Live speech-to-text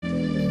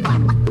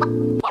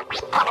Hello,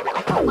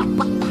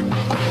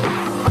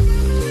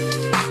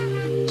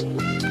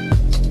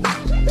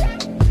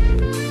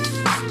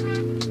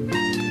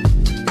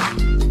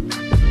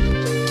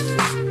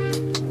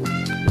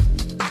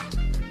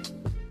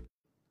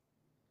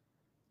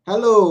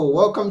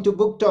 welcome to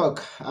Book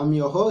Talk. I'm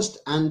your host,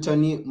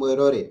 Anthony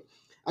Moirore.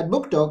 At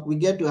Book Talk, we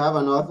get to have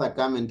an author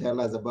come and tell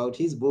us about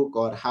his book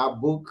or her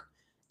book.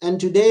 And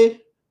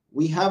today,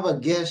 we have a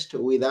guest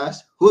with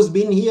us who's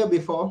been here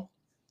before.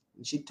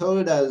 She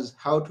told us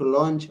how to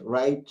launch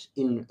right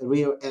in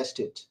real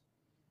estate.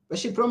 But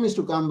she promised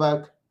to come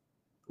back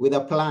with a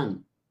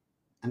plan.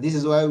 And this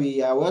is why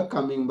we are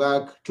welcoming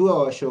back to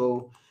our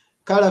show,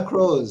 Carla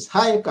Crows.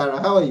 Hi,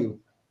 Carla, how are you?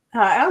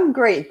 Hi, I'm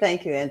great.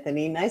 Thank you,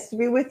 Anthony. Nice to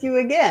be with you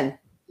again.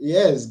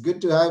 Yes,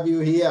 good to have you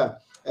here.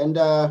 And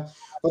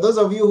for those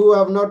of you who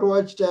have not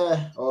watched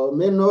or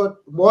may not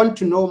want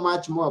to know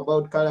much more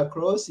about Color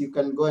Cross, you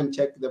can go and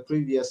check the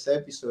previous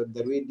episode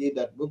that we did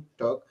at Book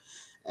Talk.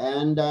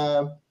 And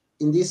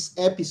in this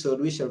episode,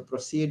 we shall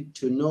proceed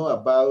to know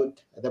about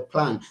the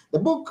plan. The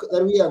book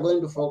that we are going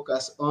to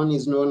focus on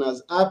is known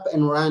as Up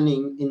and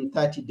Running in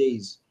 30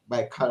 Days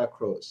by Color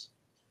Cross.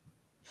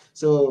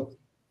 So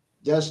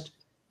just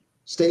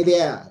stay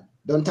there.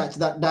 Don't touch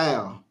that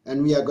dial.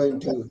 And we are going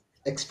to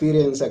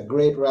experience a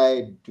great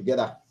ride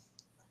together.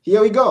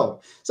 Here we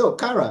go. So,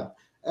 Kara,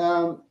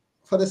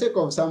 for the sake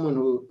of someone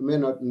who may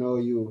not know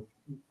you,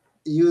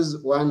 use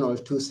one or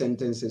two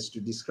sentences to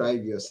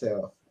describe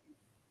yourself.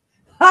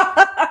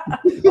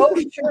 Oh,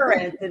 sure,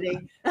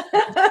 Anthony.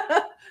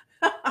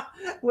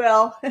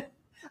 Well,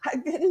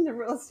 I've been in the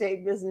real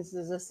estate business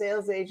as a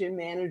sales agent,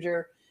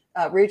 manager,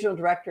 regional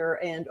director,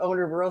 and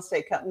owner of a real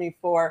estate company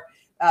for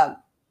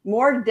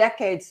more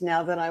decades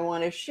now than I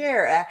want to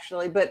share,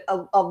 actually, but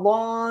a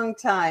long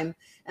time.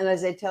 And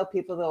as I tell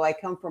people, though, I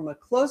come from a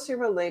closely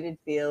related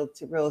field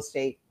to real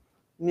estate,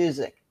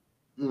 music.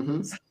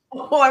 Mm-hmm.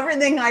 So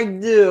everything I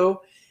do,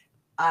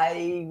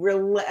 I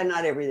relate,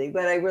 not everything,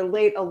 but I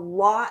relate a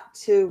lot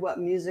to what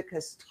music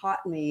has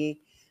taught me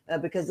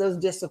because those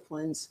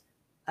disciplines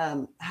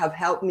have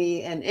helped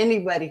me. And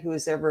anybody who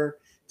has ever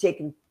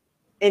taken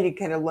any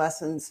kind of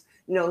lessons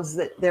knows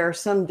that there are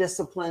some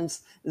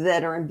disciplines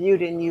that are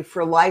imbued in you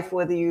for life,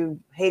 whether you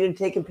hated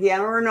taking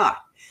piano or not.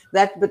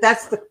 But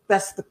that's the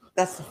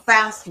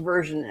fast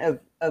version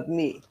of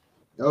me.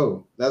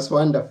 Oh, that's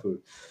wonderful.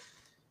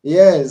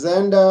 Yes,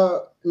 and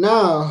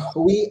now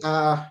we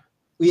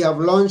have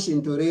launched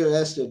into real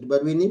estate,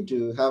 but we need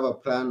to have a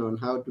plan on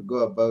how to go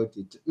about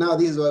it. Now,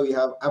 this is why we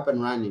have Up and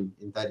Running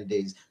in 30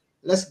 days.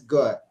 Let's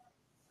go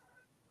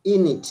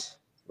in it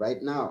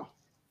right now.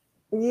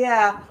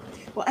 Yeah.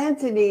 Well,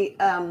 Anthony,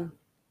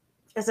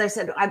 as I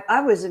said, I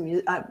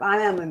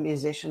am a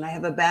musician. I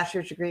have a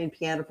bachelor's degree in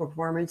piano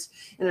performance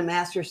and a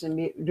master's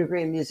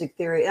degree in music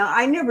theory.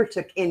 I never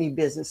took any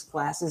business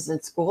classes in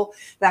school.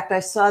 In fact, I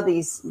saw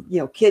these,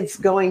 kids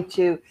going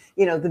to,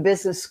 the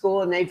business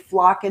school, and they'd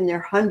flock in their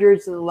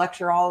hundreds in the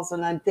lecture halls.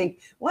 And I'd think,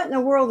 what in the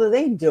world are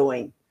they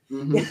doing?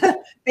 Mm-hmm.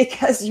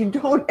 Because you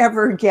don't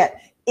ever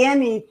get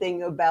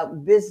anything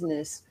about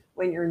business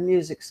when you're in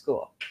music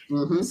school.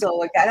 Mm-hmm.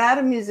 So I got out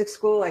of music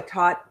school. I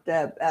taught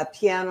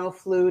piano,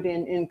 flute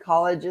in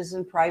colleges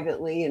and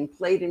privately, and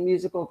played in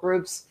musical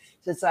groups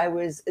since I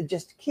was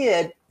just a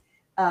kid,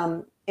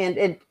 and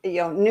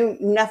knew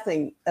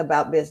nothing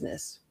about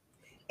business.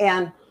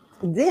 And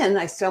then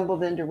I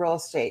stumbled into real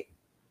estate,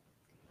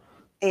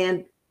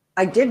 and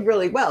I did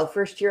really well.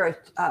 First year,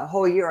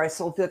 whole year, I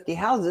sold 50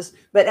 houses,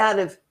 but out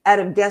of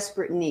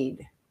desperate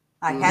need.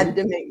 I had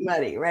to make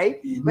money,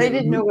 right? Mm-hmm. But I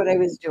didn't know what I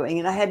was doing.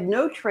 And I had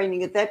no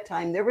training at that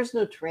time. There was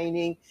no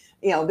training,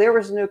 there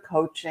was no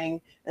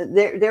coaching.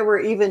 There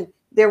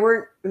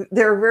were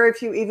very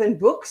few even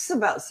books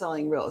about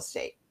selling real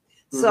estate.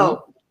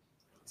 Mm-hmm.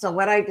 So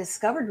what I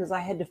discovered was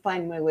I had to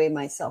find my way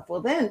myself.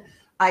 Well, then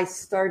I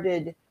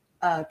started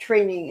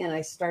training and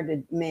I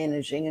started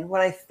managing. And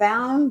what I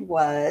found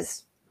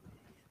was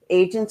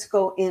agents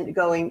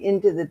going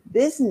into the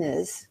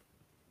business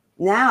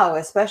now,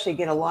 especially,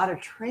 get a lot of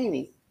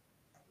training,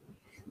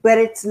 but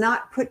it's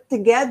not put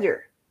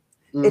together.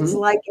 Mm-hmm. It's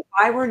like if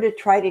I were to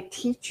try to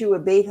teach you a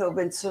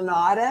Beethoven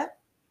sonata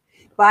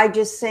by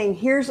just saying,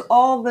 here's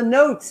all the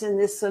notes in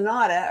this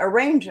sonata,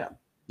 arrange them.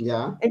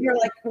 Yeah. And you're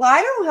like, well, I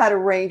don't know how to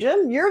arrange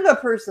them. You're the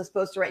person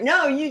supposed to write.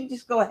 No, you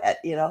just go ahead,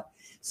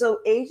 So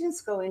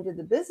agents go into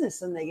the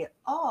business and they get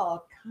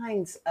all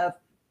kinds of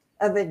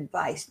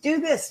advice. Do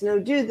this, no,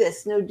 do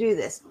this, no, do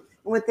this. And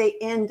what they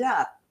end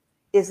up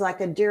is like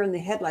a deer in the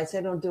headlights.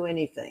 They don't do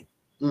anything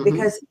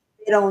because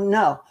they don't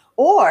know.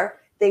 Or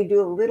they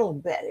do a little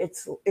bit.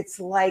 It's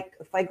like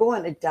if I go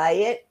on a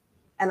diet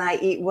and I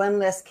eat one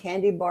less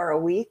candy bar a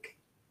week,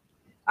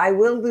 I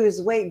will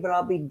lose weight, but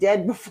I'll be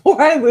dead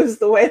before I lose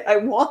the weight I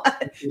want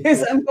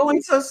because I'm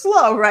going so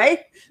slow, right?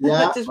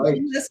 Yeah, just right.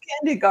 This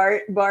candy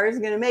bar is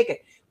going to make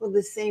it. Well,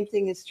 the same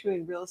thing is true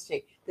in real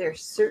estate. There are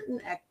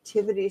certain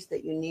activities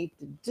that you need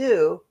to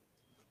do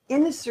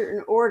in a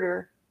certain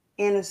order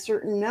and a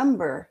certain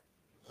number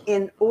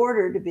in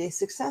order to be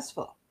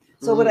successful.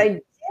 So what I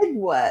did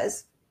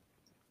was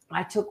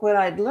I took what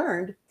I'd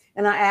learned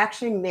and I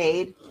actually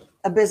made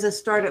a business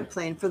startup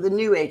plan for the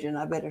new agent.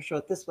 I better show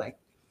it this way.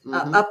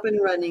 Up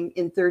and running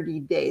in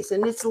 30 days.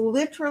 And it's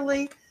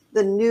literally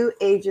the new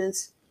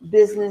agent's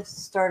business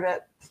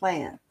startup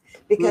plan.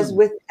 Because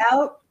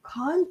without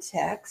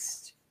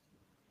context,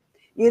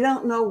 you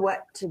don't know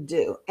what to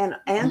do. And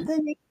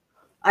Anthony,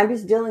 I'm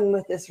just dealing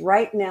with this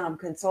right now. I'm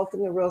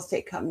consulting a real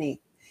estate company,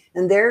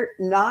 and they're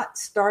not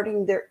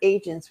starting their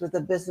agents with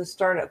a business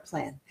startup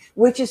plan,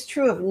 which is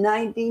true of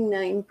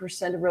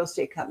 99% of real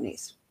estate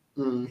companies.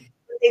 What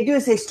they do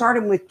is they start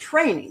them with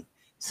training.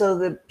 So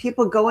the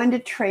people go into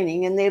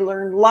training and they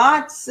learn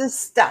lots of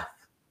stuff,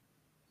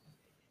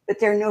 but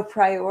there are no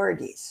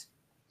priorities.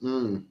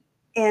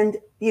 And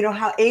you know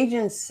how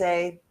agents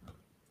say,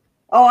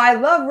 "Oh, I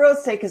love real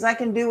estate because I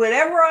can do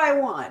whatever I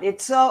want.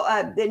 It's so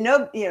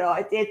no, you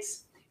know,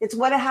 it's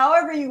what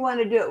however you want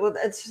to do it." Well,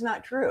 that's just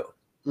not true.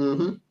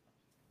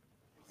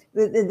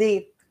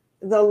 The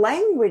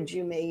language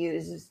you may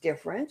use is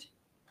different,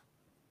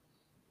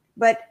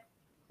 but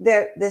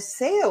the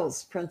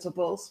sales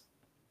principles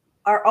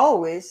are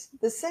always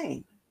the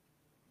same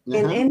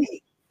in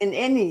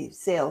any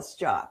sales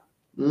job.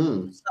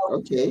 So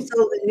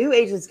the new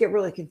agents get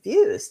really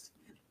confused.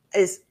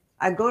 Is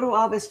I go to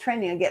all this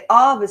training, I get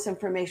all this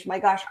information. My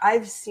gosh,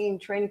 I've seen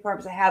training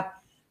programs that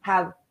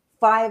have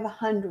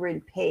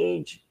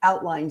 500-page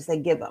outlines they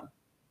give them,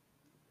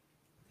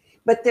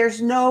 but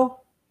there's no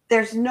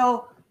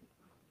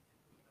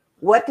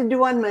what to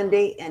do on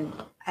Monday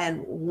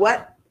and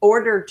what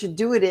order to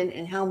do it in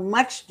and how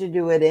much to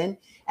do it in,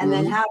 and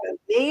then how to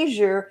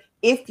measure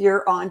if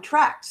you're on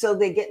track. So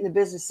they get in the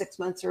business 6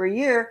 months or a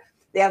year,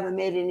 they haven't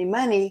made any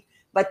money,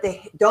 but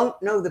they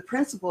don't know the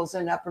principles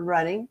and up and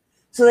running,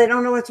 so they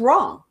don't know what's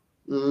wrong.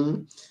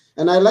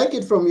 And I like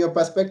it from your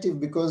perspective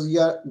because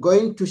you're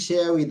going to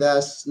share with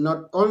us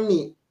not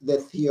only the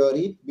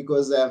theory,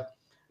 because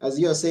as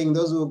you're saying,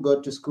 those who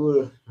go to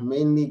school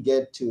mainly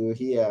get to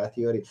hear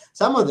theory.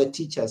 Some of the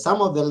teachers,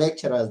 some of the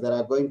lecturers that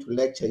are going to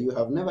lecture you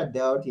have never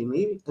dealt in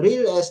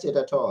real estate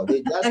at all.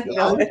 They just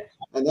learned,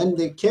 and then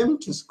they came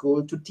to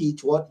school to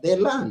teach what they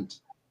learned.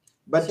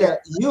 But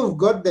you've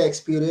got the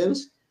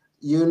experience.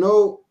 You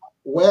know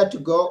where to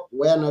go,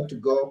 where not to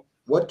go,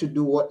 what to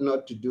do, what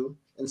not to do.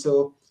 And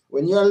so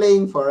when you're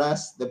laying for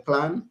us the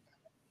plan,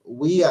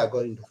 we are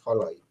going to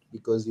follow it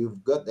because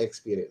you've got the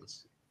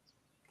experience.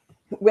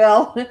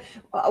 Well,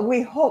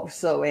 we hope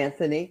so,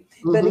 Anthony.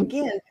 But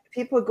again,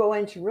 people go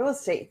into real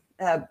estate.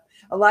 A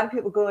lot of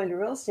people go into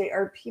real estate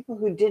are people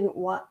who didn't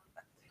want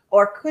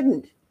or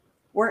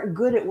weren't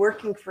good at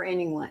working for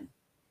anyone.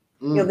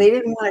 You know, they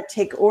didn't want to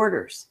take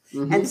orders.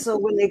 And so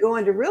when they go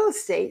into real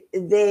estate,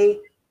 they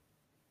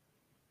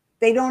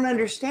don't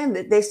understand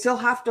that they still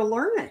have to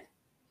learn it.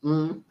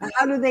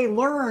 How do they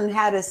learn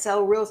how to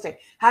sell real estate?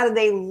 How do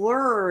they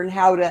learn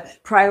how to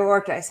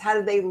prioritize? How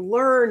do they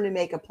learn to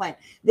make a plan?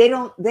 They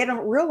don't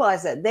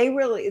realize that.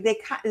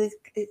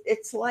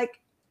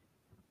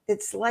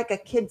 It's like a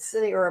kid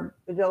sitting or an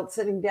adult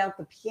sitting down at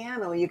the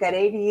piano. You got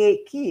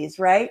 88 keys,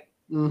 right?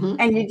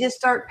 And you just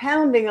start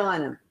pounding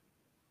on them.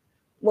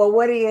 Well,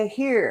 what do you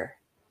hear?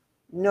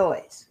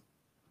 Noise.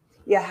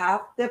 You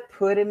have to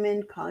put them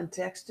in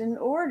context and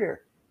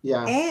order.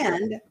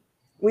 And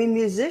we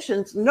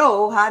musicians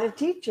know how to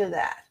teach you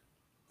that.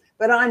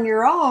 But on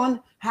your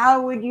own,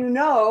 how would you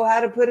know how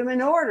to put them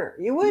in order?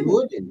 You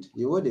wouldn't.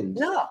 You wouldn't.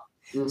 No.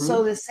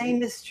 So the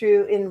same is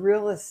true in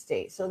real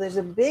estate. So there's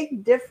a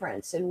big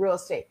difference in real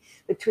estate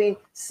between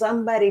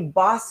somebody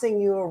bossing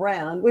you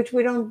around, which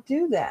we don't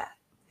do that,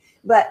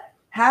 but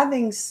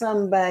having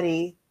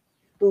somebody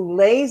who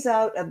lays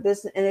out a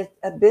business, and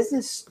a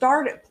business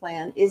startup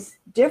plan is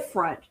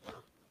different.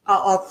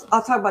 I'll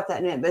talk about that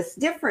in a minute, but it's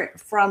different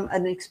from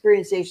an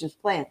experienced agent's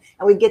plan,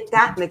 and we get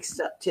that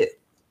mixed up too.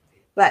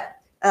 But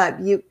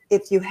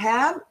if you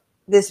have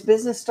this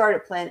business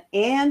startup plan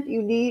and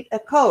you need a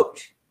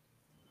coach,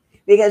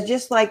 because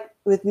just like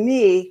with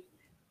me,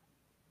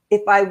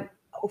 if I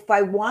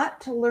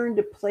want to learn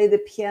to play the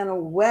piano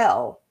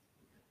well,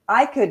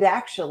 I could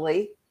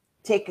actually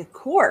take a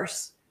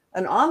course,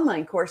 an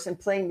online course in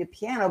playing the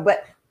piano,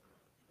 but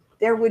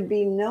there would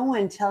be no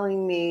one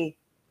telling me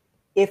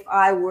if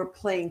I were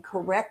playing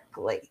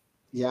correctly,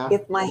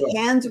 if my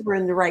hands were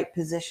in the right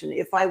position,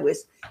 if I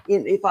was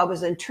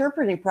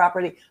interpreting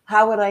properly,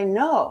 how would I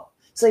know?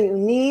 So you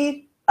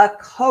need a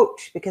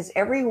coach, because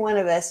every one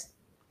of us,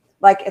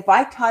 like if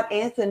I taught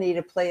Anthony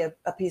to play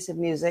a piece of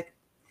music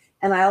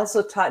and I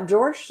also taught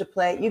George to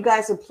play, you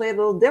guys would play a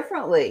little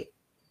differently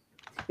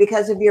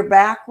because of your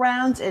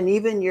backgrounds and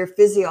even your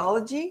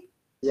physiology.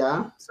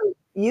 So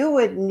you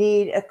would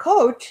need a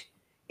coach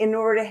in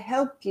order to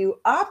help you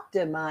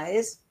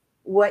optimize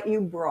what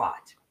you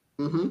brought.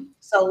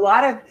 So a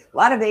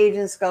lot of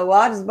agents go,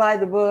 well, I'll just buy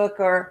the book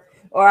or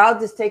I'll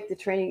just take the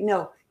training.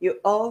 No, you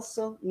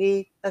also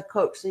need a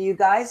coach. So you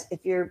guys, if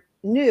you're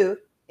new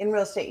in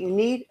real estate, you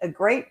need a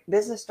great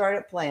business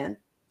startup plan.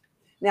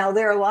 Now,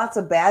 there are lots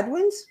of bad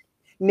ones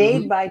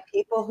made by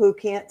people who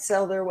can't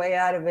sell their way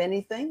out of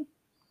anything.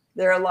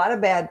 There are a lot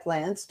of bad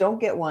plans. Don't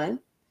get one.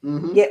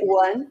 Get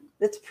one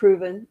that's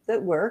proven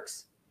that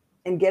works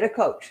and get a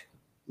coach.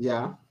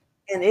 Yeah.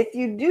 And if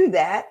you do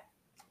that,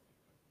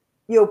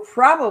 you'll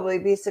probably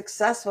be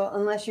successful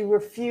unless you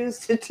refuse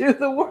to do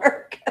the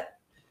work.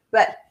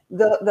 But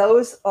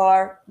those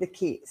are the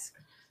keys.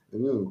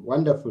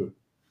 Wonderful.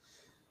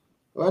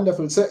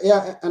 Wonderful. So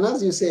yeah, and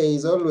as you say,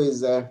 is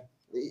always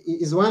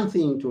is one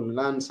thing to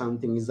learn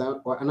something, is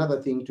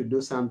another thing to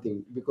do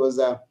something, because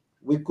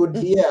we could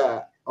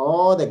hear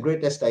all the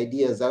greatest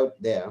ideas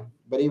out there,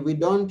 but if we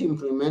don't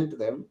implement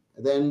them,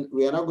 then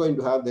we are not going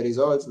to have the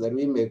results that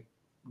we may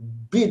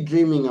be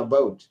dreaming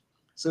about.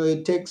 So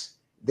it takes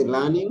the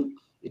learning,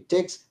 it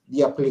takes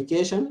the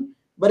application,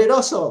 but it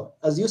also,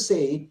 as you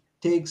say,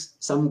 takes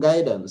some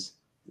guidance,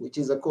 which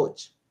is a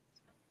coach.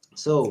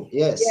 So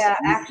yes, Yeah,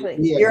 actually,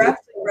 we you're agree.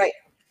 absolutely right.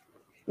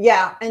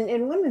 Yeah,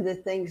 and one of the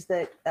things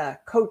that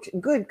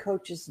good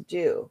coaches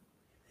do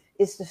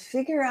is to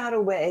figure out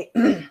a way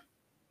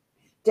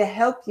to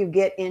help you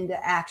get into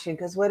action,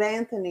 because what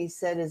Anthony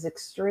said is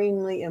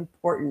extremely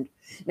important.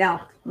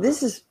 Now,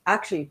 this is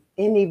actually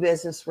any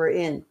business we're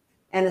in,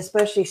 and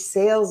especially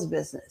sales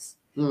business.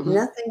 Mhm.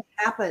 Nothing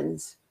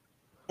happens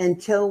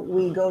until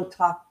we go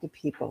talk to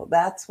people.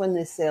 That's when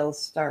the sales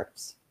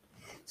starts.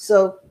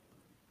 So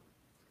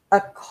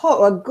a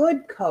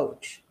good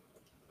coach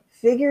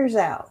figures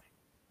out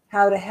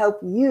how to help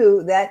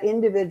you, that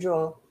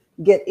individual,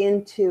 get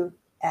into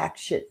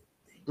action.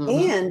 Mhm.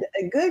 And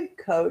a good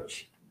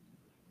coach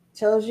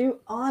tells you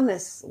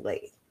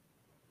honestly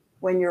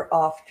when you're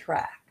off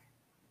track.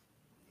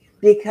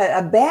 Because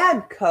a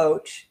bad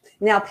coach,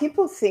 now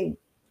people think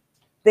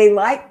they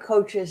like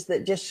coaches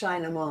that just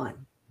shine them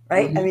on,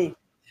 right? I Mhm. mean,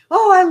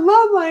 oh, I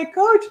love my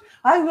coach.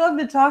 I love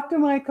to talk to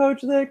my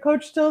coach. The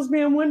coach tells me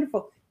I'm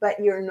wonderful, but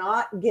you're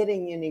not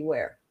getting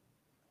anywhere.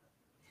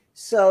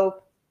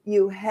 So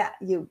you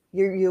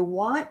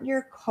want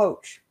your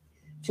coach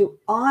to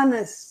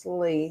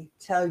honestly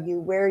tell you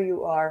where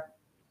you are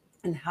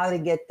and how to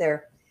get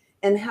there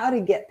and how to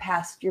get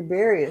past your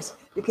barriers,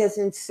 because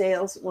in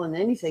sales, well, in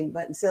anything,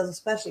 but in sales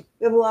especially,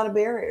 we have a lot of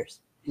barriers.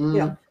 You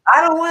know, Mhm.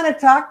 I don't want to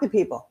talk to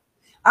people.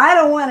 I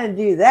don't want to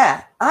do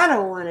that. I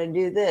don't want to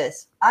do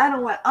this. I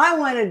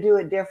want to do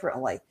it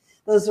differently.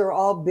 Those are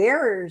all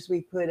barriers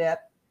we put up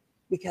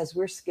because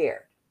we're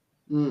scared.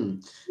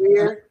 Mm. And,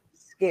 We're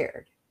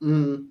scared.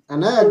 and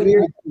I So agree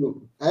you're with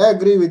you. I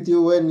agree with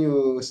you when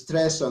you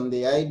stress on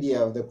the idea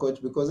of the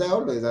coach, because I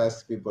always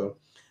ask people.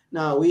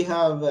 Now we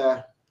have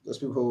those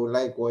people who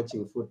like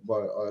watching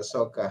football or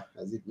soccer,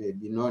 as it may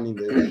be known in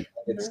the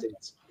United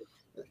States.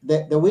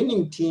 The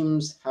winning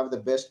teams have the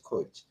best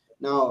coach.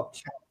 Now,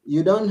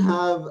 you don't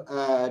have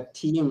a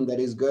team that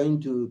is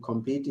going to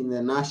compete in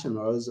the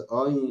nationals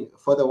or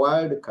for the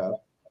World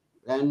Cup,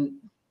 and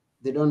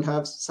they don't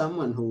have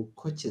someone who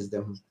coaches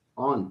them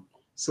on.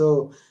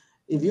 So,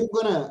 if you're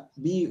gonna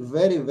be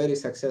very, very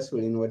successful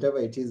in whatever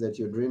it is that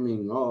you're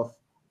dreaming of,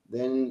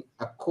 then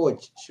a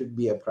coach should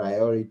be a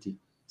priority.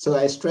 So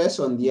I stress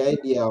on the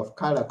idea of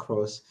Carla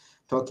Cross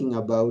talking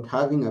about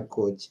having a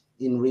coach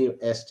in real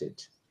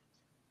estate.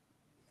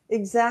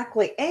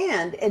 exactly.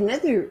 And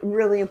another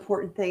really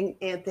important thing,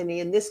 Anthony,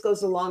 and this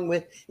goes along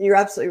with, and you're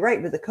absolutely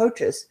right with the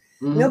coaches.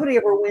 Mhm. Nobody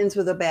ever wins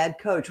with a bad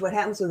coach. What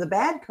happens with a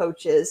bad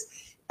coach is,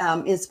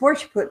 in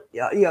sports,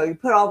 you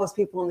put all those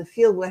people in the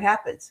field. What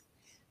happens?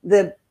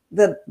 The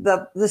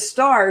the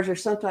stars, or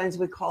sometimes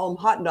we call them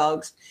hot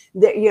dogs.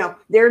 That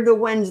they're the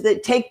ones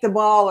that take the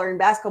ball, or in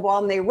basketball,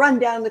 and they run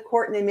down the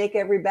court and they make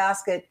every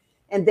basket,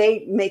 and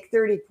they make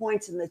 30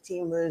 points, and the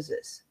team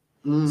loses.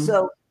 Mhm.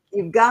 So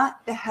you've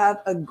got to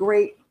have a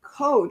great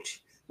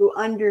coach who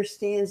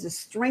understands the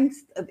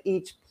strength of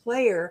each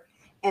player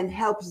and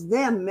helps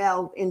them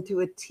meld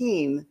into a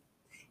team.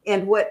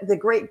 And what the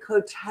great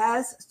coach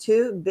has,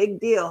 too, big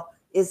deal,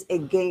 is a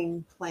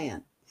game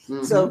plan.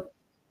 Mhm. So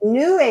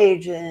new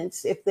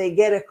agents, if they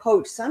get a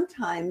coach,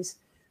 sometimes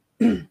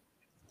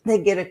they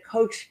get a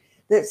coach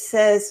that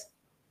says,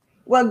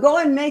 well, go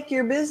and make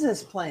your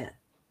business plan.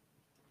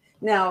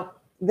 Now,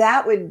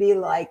 that would be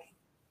like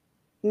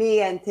me,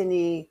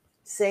 Anthony,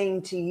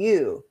 saying to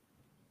you,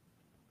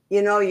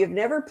 you've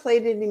never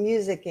played any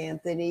music,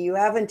 Anthony. You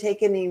haven't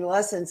taken any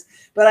lessons,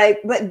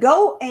 but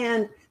go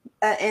and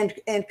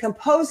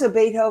compose a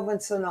Beethoven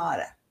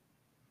sonata.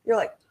 You're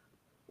like,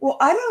 well,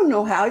 I don't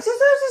know how. He says,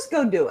 let's just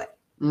go do it.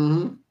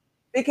 Mhm.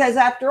 Because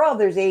after all,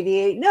 there's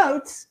 88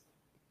 notes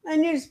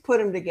and you just put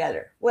them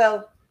together.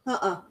 Well,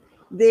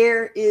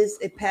 there is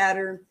a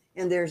pattern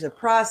and there's a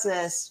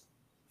process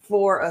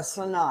for a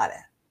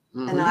sonata.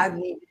 And Mhm. I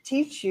need to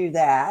teach you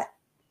that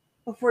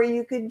before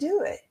you could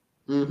do it.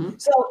 Mhm.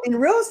 So in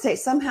real estate,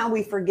 somehow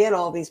we forget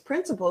all these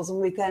principles and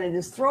we kind of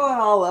just throw it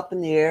all up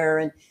in the air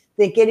and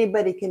think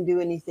anybody can do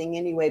anything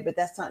anyway, but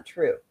that's not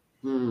true.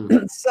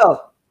 Mhm.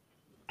 So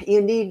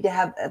you need to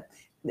have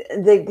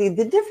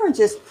the difference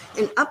is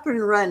in up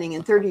and running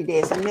in 30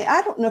 days.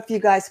 I don't know if you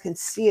guys can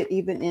see it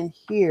even in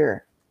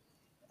here.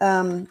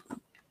 Um,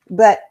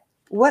 but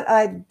what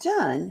I've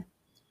done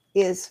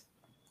is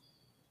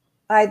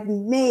I've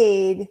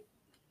made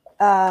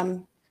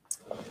um,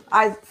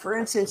 For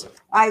instance,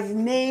 I've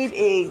made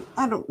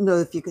I don't know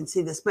if you can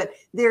see this, but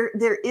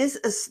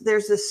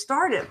there's a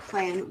startup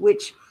plan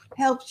which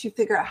helps you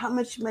figure out how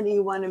much money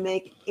you want to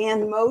make,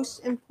 and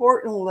most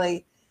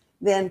importantly,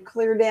 then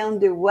clear down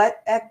to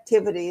what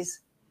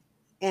activities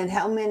and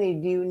how many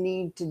do you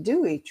need to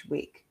do each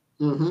week.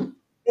 Mm-hmm.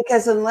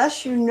 Because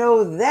unless you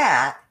know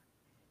that,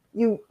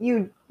 you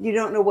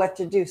don't know what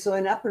to do. So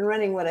in Up and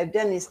Running, what I've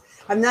done is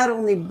I've not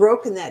only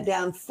broken that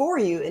down for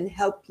you and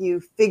help you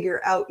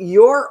figure out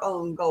your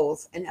own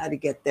goals and how to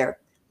get there,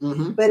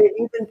 Mm-hmm. but it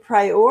even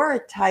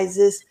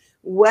prioritizes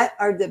what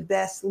are the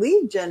best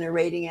lead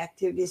generating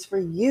activities for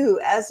you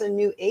as a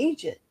new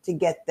agent to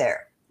get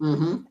there.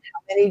 Mm-hmm.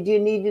 How many do you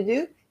need to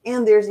do?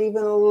 And there's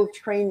even a little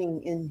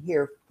training in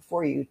here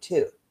for you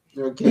too.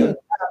 Okay.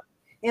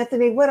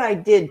 Anthony, what I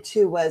did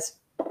too was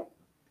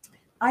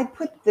I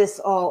put this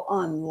all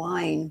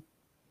online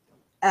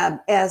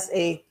as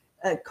a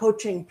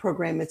coaching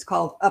program. It's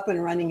called Up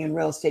and Running in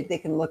Real Estate. They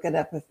can look it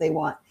up if they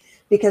want.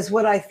 Because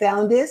what I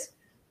found is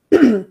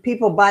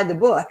people buy the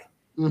book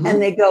Mm-hmm.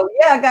 and they go,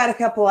 yeah, I got a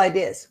couple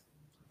ideas.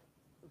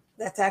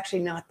 That's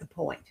actually not the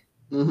point.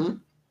 Mm-hmm.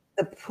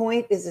 The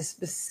point is a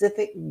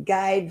specific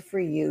guide for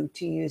you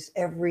to use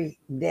every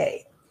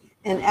day.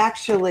 And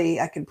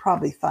actually, I could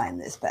probably find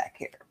this back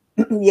here.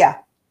 Yeah.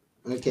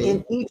 Okay.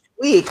 In each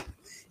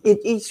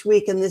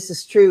week, and this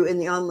is true in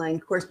the online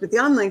course, but the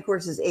online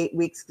course is 8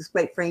 weeks because,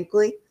 quite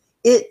frankly,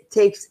 it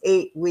takes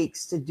 8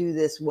 weeks to do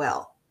this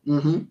well,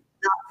 Mm-hmm.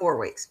 not 4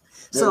 weeks.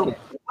 So Okay.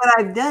 what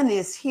I've done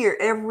is here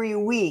every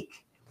week,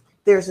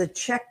 there's a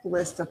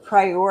checklist of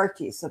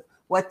priorities of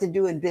what to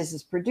do in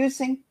business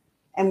producing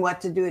and what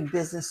to do in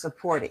business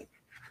supporting.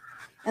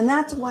 And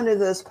that's one of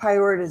those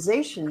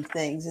prioritization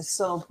things is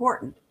so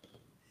important.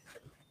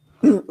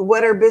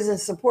 What are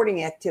business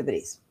supporting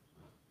activities?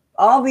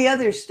 All the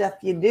other stuff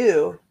you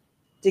do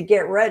to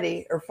get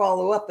ready or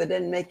follow up, it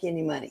doesn't make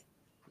any money.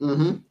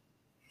 Mm-hmm.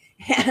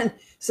 And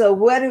so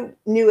what do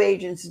new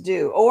agents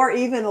do? Or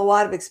even a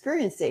lot of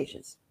experienced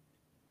agents?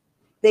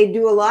 They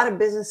do a lot of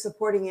business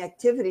supporting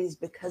activities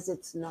because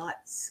it's not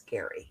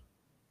scary.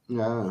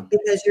 Yeah.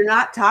 Because you're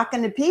not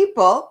talking to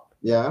people.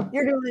 Yeah.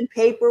 You're doing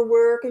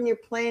paperwork and you're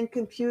playing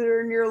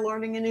computer and you're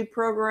learning a new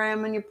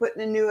program and you're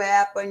putting a new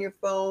app on your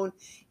phone.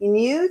 And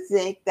you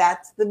think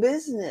that's the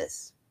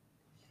business,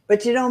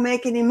 but you don't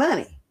make any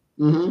money.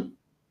 Mm-hmm.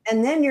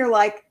 And then you're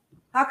like,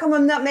 how come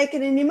I'm not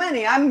making any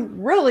money?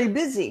 I'm really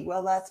busy.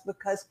 Well, that's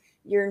because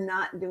you're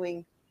not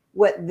doing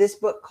what this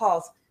book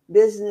calls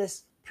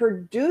business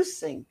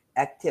producing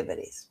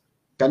activities.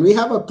 Can we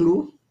have a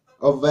clue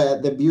of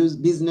the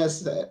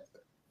business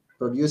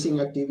producing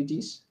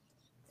activities?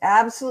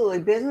 Absolutely.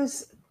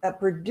 Business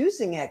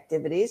producing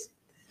activities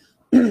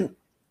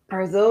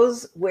are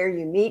those where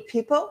you meet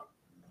people,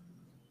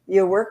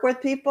 you work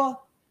with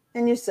people,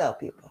 and you sell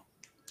people.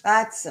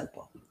 That's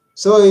simple.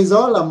 So it's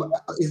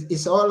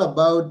all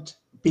about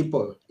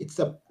people. It's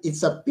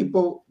a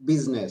people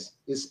business.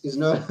 It's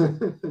not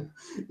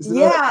it's not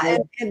Yeah.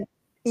 about And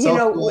you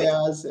know,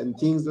 softwares and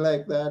things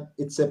like that.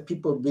 It's a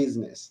people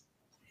business.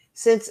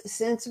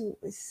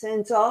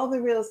 since all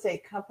the real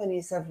estate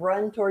companies have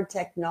run toward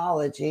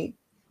technology,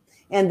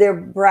 and they're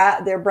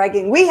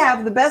bragging, we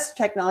have the best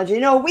technology.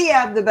 We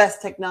have the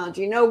best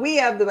technology.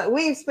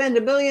 We spent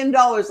 $1 billion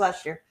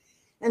last year.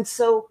 And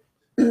so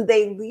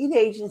they lead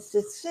agents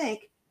to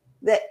think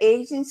that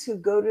agents who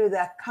go to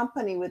that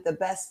company with the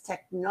best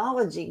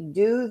technology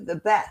do the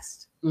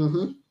best.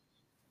 Mm-hmm.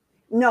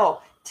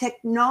 No,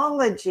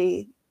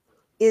 technology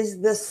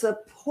is the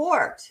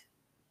support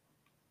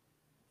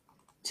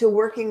to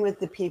working with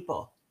the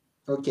people.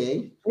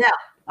 Okay. Now,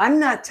 I'm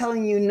not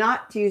telling you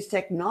not to use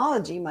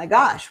technology. My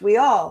gosh, we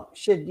all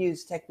should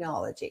use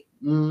technology.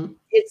 Mm-hmm.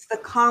 It's the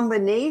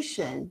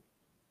combination,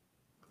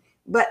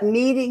 but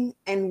meeting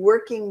and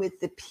working with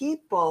the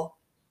people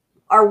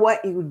are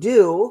what you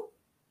do,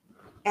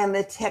 and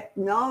the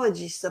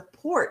technology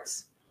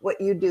supports what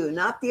you do,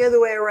 not the other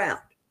way around.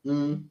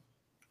 Mm-hmm.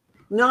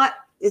 Not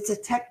it's a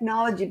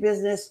technology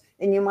business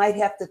and you might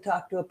have to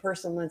talk to a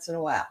person once in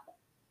a while.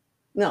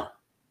 No,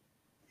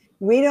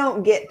 we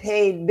don't get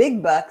paid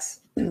big bucks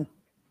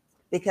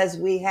because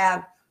we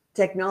have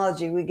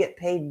technology. We get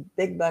paid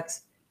big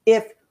bucks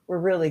if we're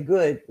really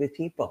good with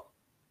people.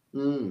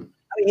 Mm-hmm.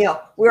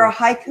 We're a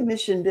high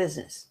commission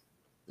business.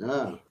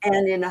 Ah.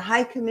 And in a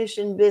high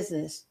commission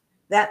business,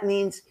 that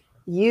means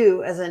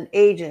you as an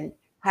agent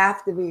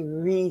have to be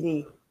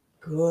really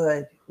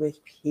good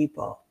with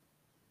people,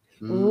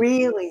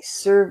 really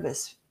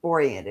service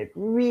oriented,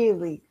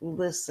 really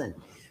listen,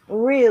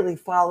 really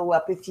follow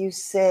up. If you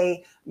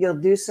say you'll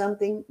do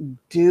something,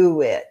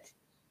 do it.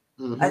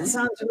 Mm-hmm. That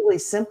sounds really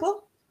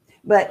simple,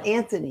 but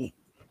Anthony,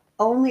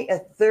 only a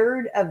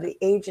third of the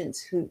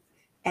agents who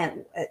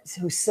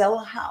sell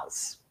a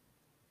house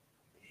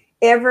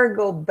ever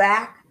go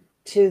back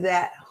to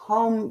that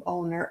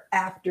homeowner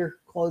after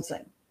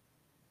closing.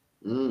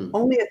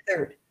 Only a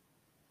third.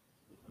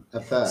 A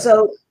third.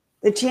 So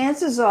the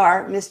chances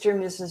are, Mr.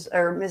 and Mrs.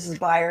 or Mrs.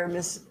 Buyer,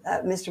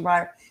 Mr.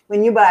 Buyer,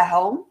 when you buy a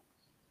home,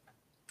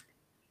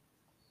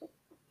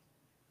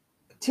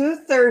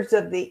 2/3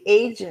 of the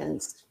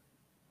agents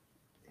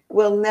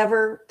will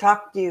never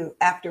talk to you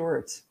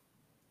afterwards,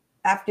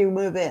 after you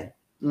move in.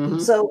 Mm-hmm.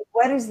 So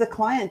what does the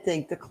client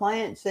think? The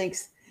client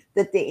thinks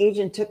that the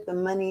agent took the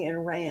money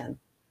and ran.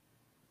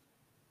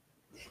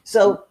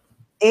 So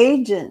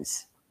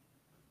agents,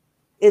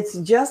 it's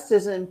just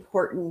as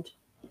important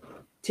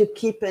to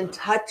keep in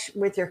touch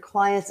with your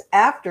clients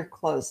after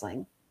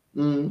closing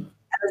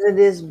as it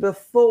is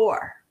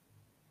before,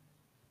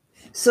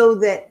 so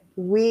that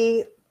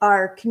we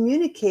are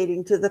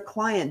communicating to the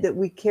client that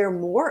we care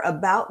more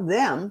about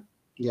them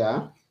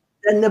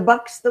than the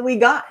bucks that we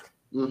got.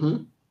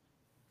 Mm-hmm.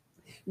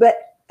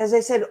 But as I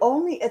said,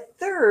 only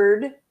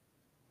 1/3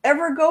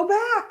 ever go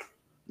back.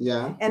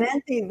 Yeah. And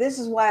Anthony, this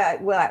is why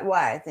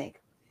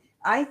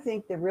I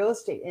think the real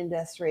estate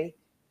industry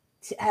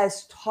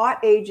has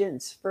taught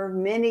agents for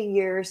many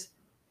years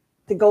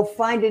to go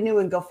find a new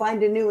one, go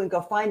find a new one,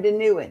 go find a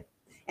new one,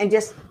 and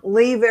just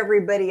leave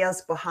everybody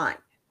else behind.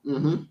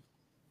 Mm-hmm.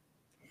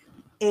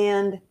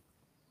 And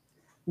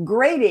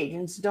great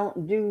agents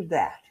don't do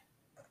that.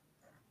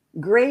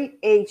 Great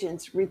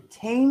agents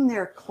retain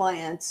their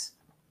clients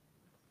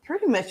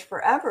pretty much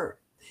forever,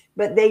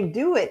 but they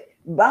do it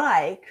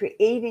by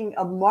creating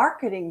a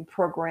marketing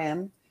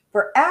program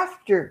for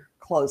after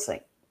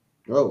closing.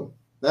 Oh,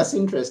 that's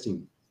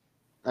interesting.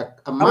 A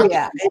Oh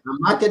yeah.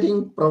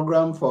 marketing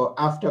program for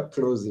after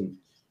closing.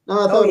 Now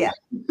I Oh thought, yeah.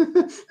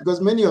 because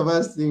many of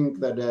us think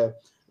that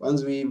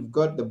once we've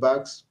got the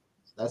bucks,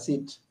 that's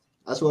it.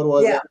 That's what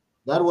was Yeah.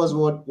 that was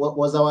what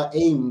was our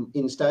aim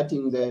in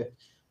starting the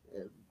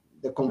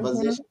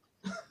conversation.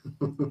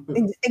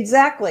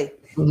 Exactly.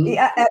 Mm-hmm.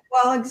 Yeah,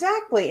 well,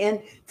 exactly.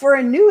 And for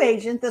a new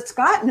agent that's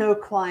got no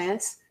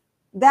clients,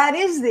 that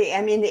is the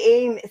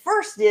aim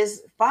first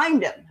is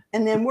find them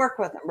and then work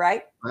with them,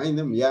 right? Find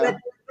them, yeah.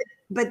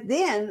 But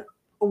then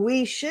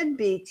we should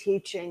be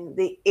teaching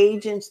the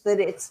agents that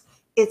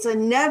it's a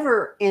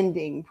never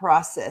ending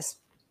process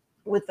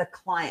with the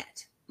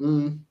client.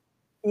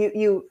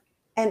 You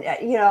and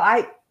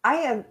I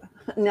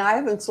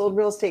haven't sold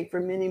real estate for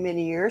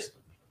many years,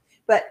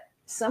 but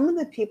some of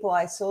the people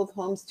I sold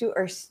homes to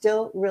are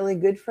still really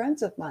good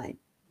friends of mine.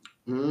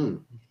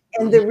 And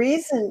the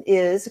reason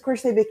is, of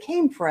course, they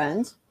became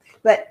friends,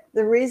 but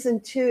the reason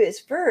too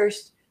is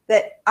first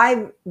that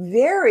I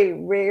very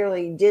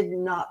rarely did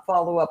not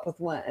follow up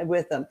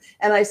with them.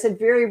 And I said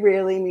very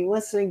rarely, I mean,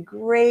 once in a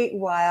great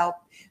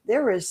while,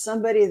 there was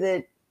somebody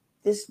that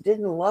just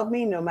didn't love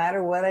me no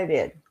matter what I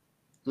did.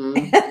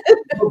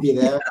 They'll be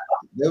there.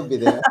 They'll be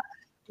there.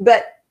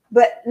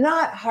 But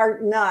not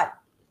hard, not,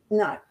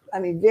 I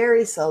mean,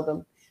 very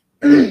seldom.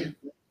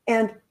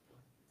 And,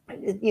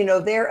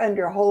 they're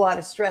under a whole lot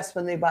of stress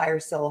when they buy or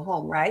sell a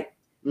home, right?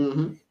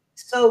 Mm-hmm.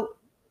 So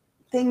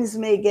things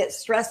may get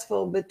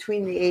stressful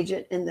between the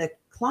agent and the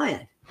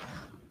client.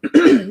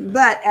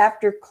 But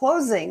after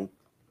closing,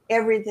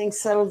 everything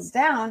settles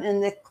down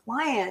and the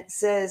client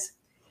says,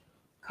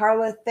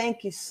 Carla,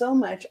 thank you so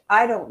much.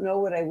 I don't know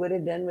what I would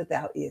have done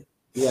without you.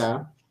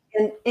 Yeah.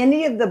 And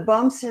any of the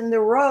bumps in the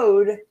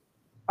road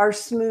are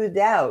smoothed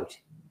out.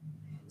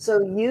 So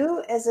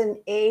you as an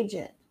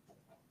agent,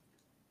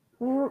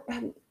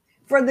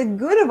 for the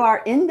good of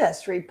our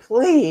industry,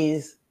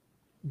 please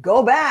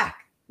go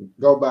back.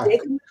 Go back.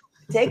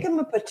 Take them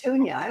a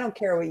petunia. I don't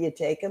care what you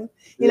take them.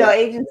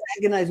 Agents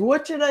agonize.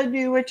 What should I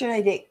do? What should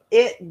I take?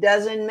 It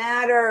doesn't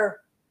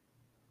matter.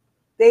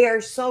 They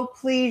are so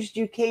pleased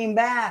you came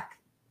back.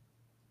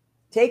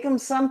 Take them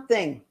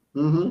something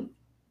and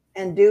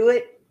do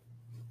it.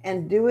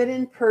 And do it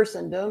in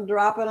person. Don't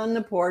drop it on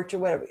the porch or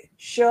whatever.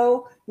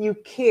 Show you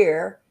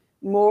care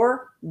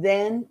more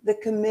than the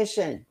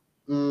commission.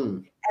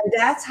 And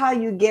that's how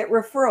you get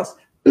referrals.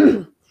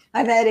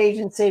 I've had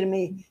agents say to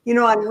me,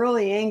 I'm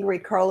really angry,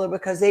 Carla,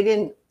 because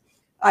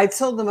I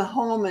sold them a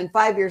home and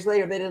 5 years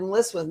later they didn't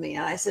list with me.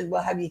 And I said,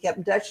 well, have you kept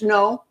in touch?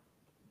 No.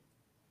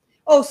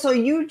 Oh, so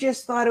you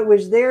just thought it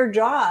was their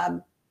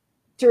job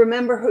to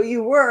remember who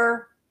you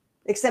were,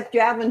 except you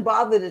haven't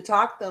bothered to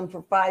talk to them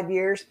for 5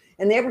 years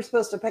and they were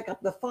supposed to pick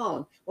up the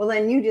phone. Well,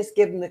 then you just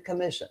give them the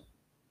commission,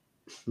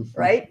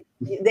 right?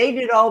 They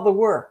did all the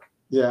work.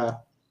 Yeah.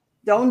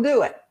 Don't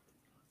do it.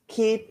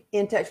 Keep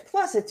in touch.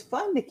 Plus, it's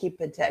fun to keep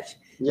in touch.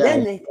 Yeah.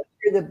 Then they think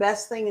you're the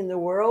best thing in the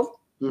world.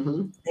 They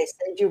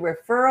send you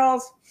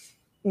referrals.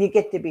 You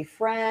get to be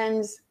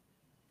friends.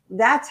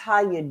 That's how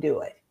you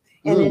do it.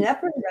 And in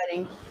Up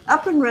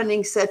and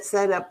Running sets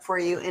that up for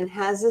you and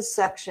has a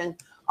section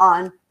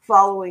on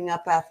following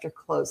up after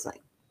closing.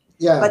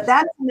 Yeah. But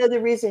that's another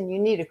reason you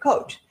need a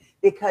coach,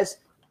 because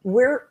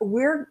we're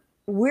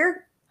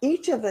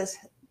each of us,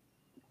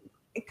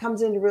 it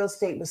comes into real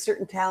estate with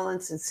certain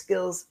talents and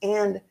skills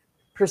and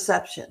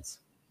perceptions.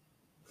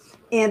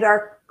 And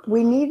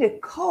we need a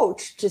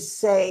coach to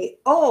say,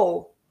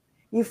 oh,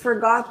 you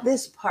forgot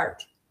this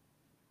part,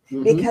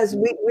 because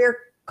we're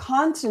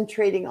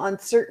concentrating on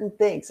certain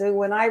things. So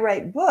when I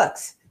write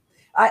books,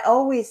 I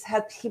always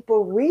have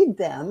people read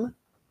them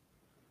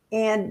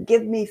and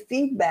give me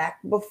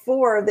feedback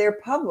before they're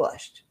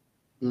published.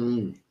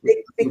 Mm.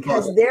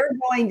 because they're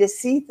going to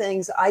see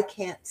things I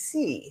can't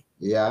see.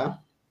 Yeah,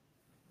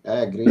 I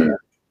agree.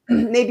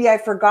 Maybe I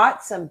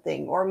forgot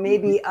something, or Mhm.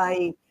 maybe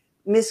I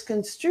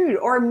misconstrued,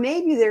 or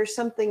maybe there's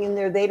something in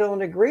there they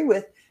don't agree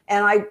with.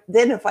 And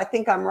then if I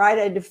think I'm right,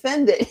 I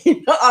defend it,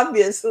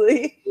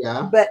 obviously.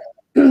 Yeah. But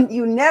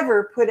you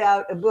never put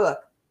out a book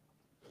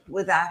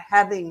without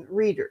having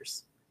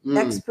readers, Mm.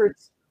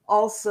 experts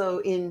also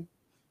in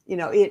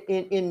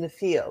the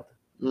field.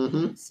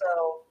 Mm-hmm. So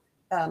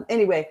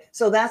anyway,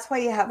 so that's why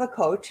you have a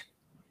coach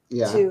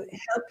Yeah. to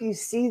help you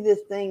see the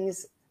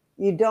things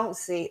you don't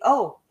see.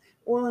 Oh,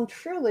 well, and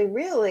truly,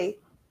 really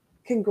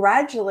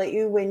congratulate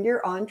you when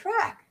you're on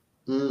track.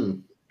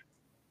 Mm.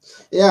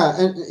 Yeah,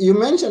 and you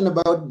mentioned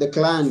about the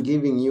client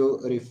giving you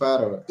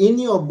referral. In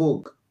your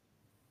book,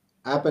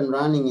 Up and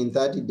Running in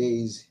 30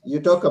 Days, you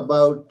talk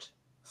about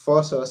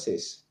four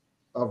sources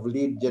of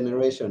lead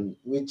generation,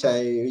 which I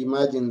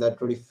imagine that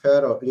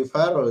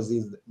referrals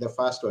is the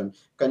first one.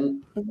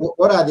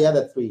 What are the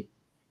other three?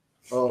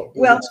 Or is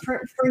Well,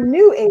 it? for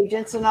new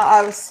agents, and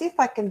I'll see if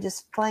I can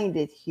just find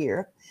it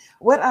here.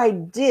 What I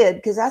did,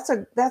 because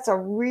that's a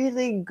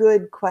really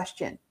good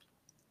question.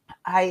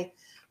 I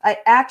I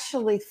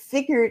actually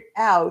figured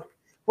out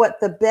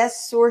what the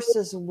best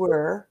sources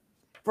were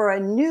for a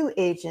new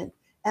agent,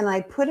 and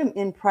I put them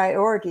in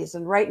priorities.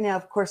 And right now,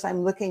 of course,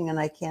 I'm looking and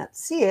I can't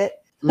see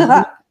it.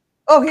 Mhm.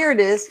 Oh, here it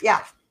is.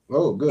 Yeah,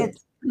 Oh, good.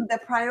 it's the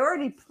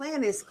priority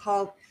plan is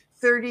called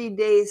 30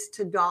 Days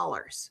to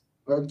Dollars,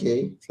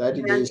 Okay, 30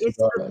 and days to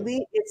dollar.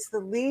 it's the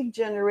lead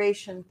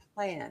generation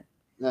plan.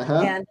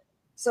 Uh-huh. And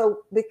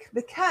so,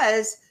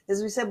 because,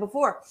 as we said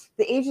before,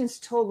 the agents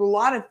told a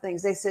lot of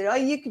things. They said, oh,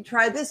 you could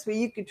try this, but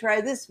you could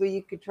try this, but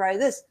you could try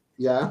this.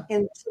 Yeah.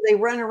 And so they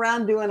run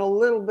around doing a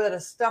little bit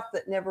of stuff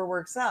that never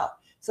works out.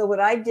 So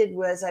what I did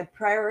was I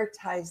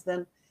prioritized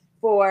them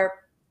for,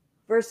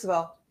 first of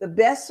all, the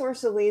best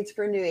source of leads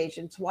for new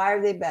agents. Why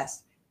are they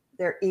best?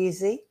 They're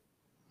easy,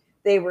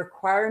 they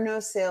require no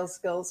sales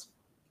skills,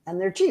 and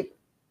they're cheap.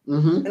 They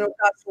Mm-hmm. don't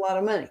cost a lot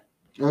of money.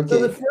 So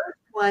the Okay. first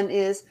one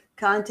is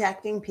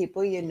contacting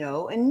people you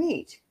know and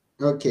meet.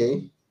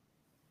 Okay.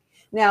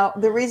 Now,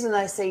 the reason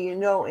I say you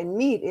know and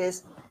meet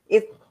is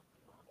if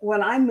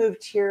when I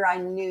moved here, I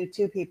knew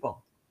two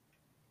people.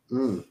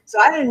 Mm. So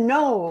I didn't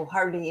know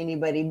hardly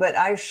anybody, but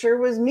I sure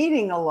was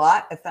meeting a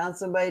lot. I found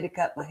somebody to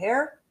cut my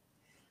hair.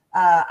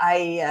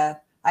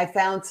 I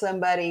found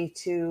somebody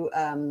to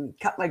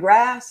cut my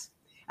grass.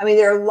 I mean,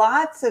 there are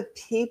lots of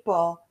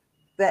people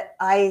that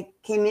I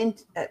came in,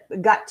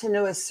 got to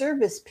know as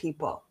service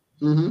people.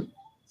 Mm-hmm.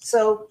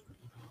 So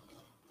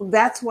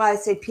that's why I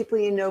say people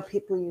you know,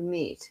 people you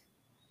meet.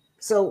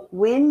 So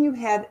when you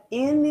have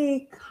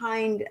any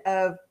kind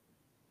of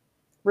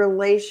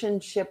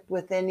relationship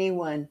with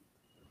anyone,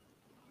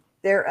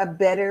 they're a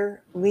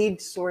better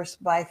lead source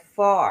by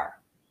far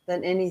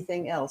than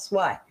anything else.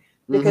 Why?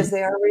 Mm-hmm. Because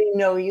they already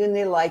know you and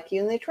they like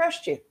you and they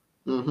trust you.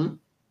 Mm-hmm.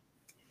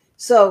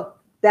 So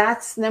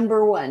that's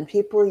number one,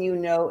 people you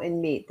know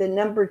and meet. The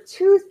number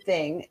two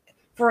thing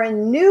for a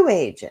new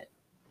agent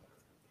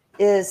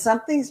is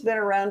something's been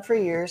around for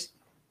years.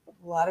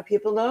 A lot of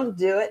people don't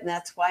do it, and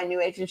that's why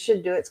new agents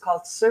should do it. It's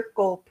called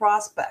circle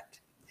prospect,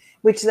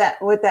 which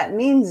that what that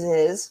means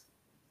is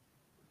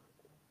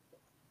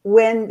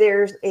when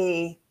there's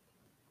a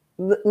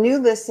new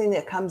listing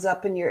that comes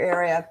up in your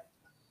area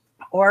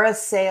or a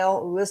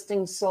sale,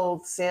 listing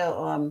sold,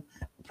 sale,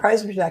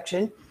 price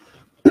reduction,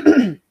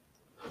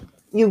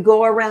 you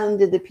go around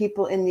to the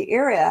people in the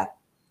area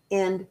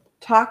and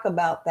talk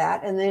about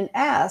that and then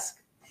ask,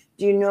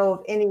 do you know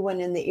of anyone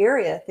in the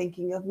area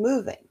thinking of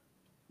moving?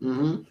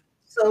 Mm-hmm.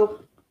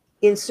 So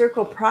in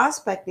circle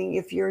prospecting,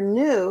 if you're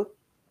new,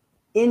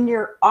 in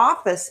your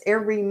office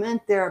every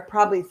month, there are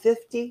probably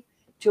 50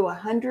 to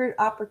 100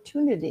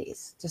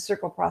 opportunities to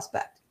circle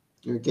prospect.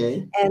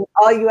 Okay. And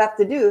all you have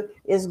to do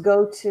is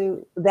go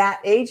to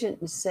that agent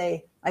and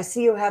say, I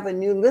see you have a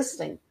new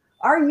listing.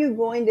 Are you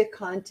going to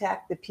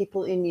contact the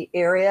people in the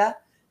area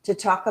to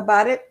talk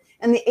about it?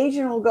 And the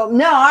agent will go,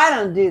 no, I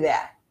don't do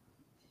that.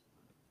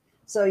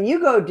 So you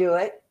go do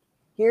it.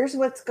 Here's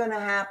what's going to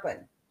happen.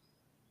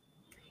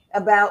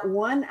 About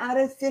 1 out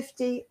of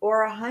 50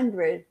 or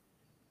 100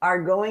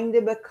 are going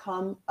to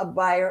become a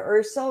buyer or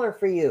a seller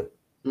for you.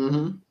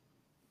 Mm-hmm.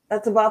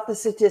 That's about the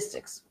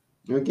statistics.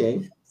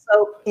 Okay.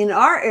 So in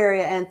our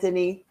area,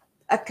 Anthony,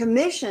 a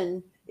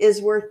commission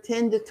is worth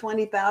 10 to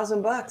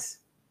 20,000 bucks.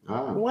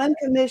 Ah, One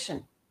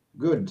commission.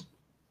 good.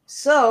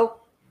 So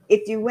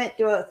if you went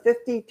to a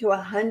 50 to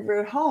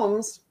 100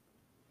 homes,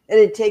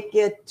 it'd take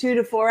you 2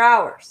 to 4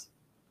 hours.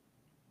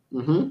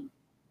 Mm-hmm.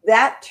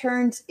 That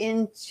turns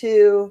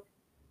into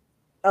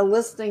a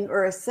listing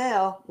or a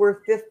sale worth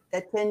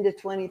 10 to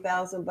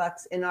 20,000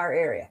 bucks in our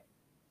area.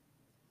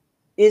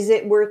 Is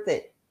it worth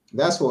it?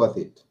 That's worth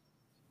it.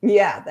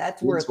 Yeah,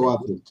 that's It's worth it.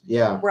 worth it.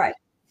 Yeah. Right.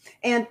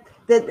 And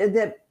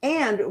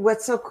and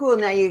what's so cool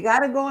now, you got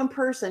to go in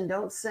person.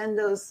 Don't send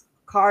those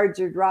cards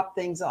or drop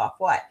things off.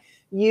 Why?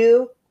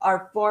 You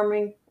are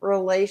forming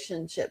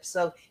relationships.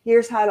 So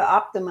here's how to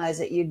optimize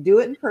it. You do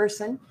it in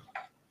person.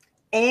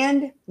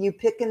 and you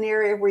pick an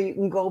area where you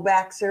can go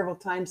back several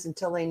times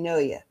until they know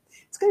you.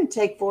 It's going to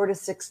take 4 to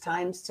 6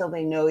 times till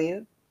they know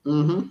you.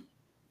 Mm-hmm.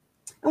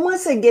 And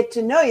once they get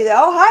to know you, they,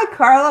 oh, hi,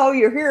 Carla. Oh,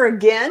 you're here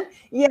again.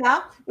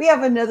 Yeah, we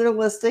have another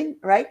listing,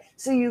 right?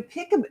 So you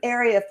pick an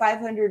area of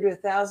 500 to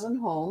 1,000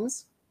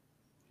 homes.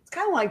 It's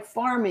kind of like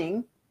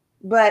farming,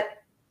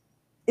 but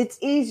it's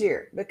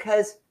easier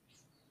because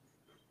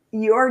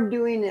you're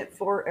doing it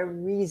for a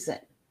reason.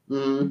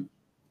 Mm-hmm.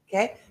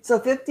 Okay, so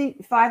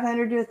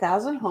 500 to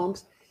 1,000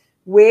 homes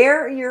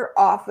where your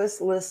office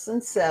lists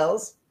and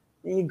sells.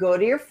 And you go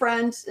to your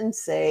friends and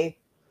say,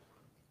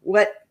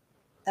 what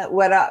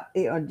up?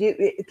 You know,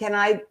 can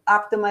I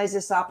optimize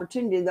this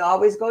opportunity? They'll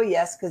always go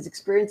yes, because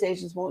experienced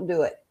agents won't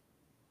do it.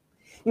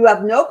 You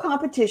have no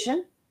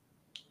competition,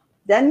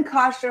 doesn't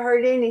cost you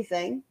hardly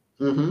anything,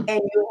 Mm-hmm.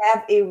 and you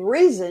have a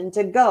reason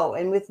to go.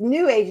 And with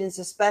new agents,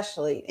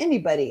 especially,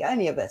 anybody,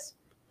 any of us,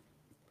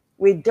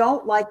 we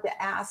don't like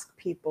to ask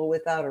people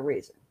without a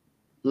reason.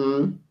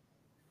 Mm-hmm.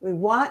 We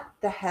want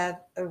to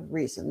have a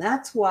reason.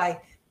 That's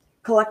why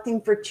collecting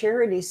for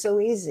charity is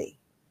so easy.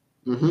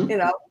 Mm-hmm. You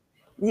know,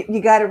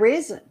 you got a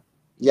reason.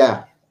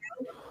 Yeah.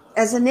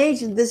 As an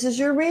agent, this is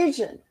your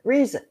reason.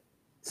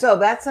 So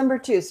that's number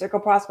 2, circle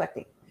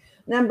prospecting.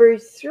 Number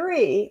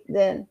 3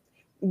 then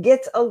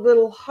gets a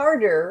little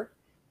harder.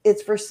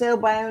 It's for sale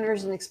by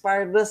owners and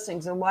expired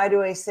listings. And why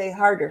do I say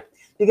harder?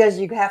 Because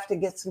you have to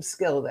get some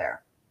skill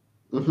there.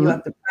 Mm-hmm. You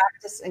have to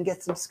practice and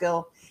get some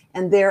skill.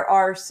 And there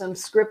are some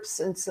scripts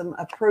and some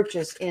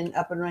approaches in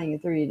up and running in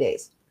 30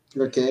 days.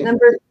 Okay.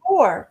 Number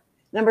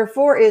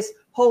four is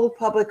hold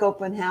public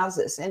open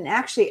houses. And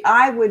actually,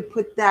 I would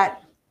put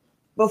that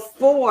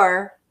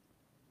before,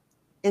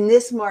 in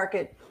this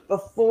market,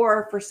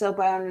 before for sale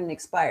by owner and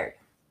expired.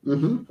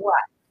 Mm-hmm. Why?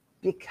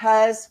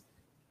 Because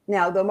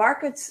now the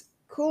market's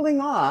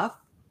cooling off,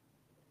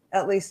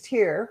 at least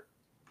here,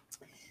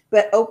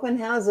 but open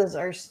houses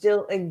are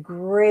still a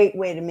great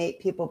way to meet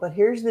people. But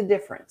here's the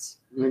difference.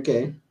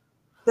 Okay.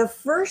 The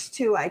first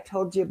 2 I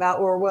told you about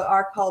were what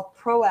are called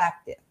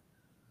proactive.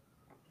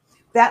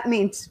 That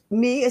means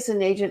me as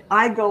an agent,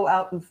 I go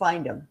out and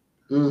find them.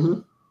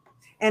 Mm-hmm.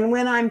 And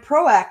when I'm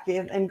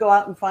proactive and go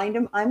out and find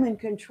them, I'm in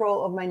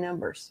control of my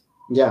numbers.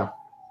 Yeah.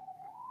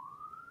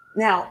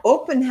 Now,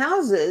 open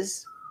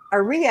houses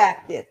are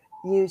reactive.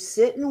 You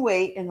sit and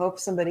wait and hope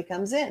somebody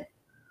comes in.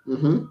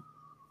 Mm-hmm.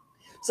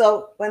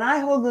 So when I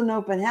hold an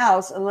open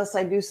house, unless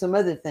I do some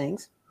other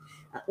things,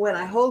 when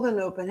I hold an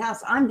open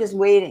house, I'm just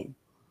waiting.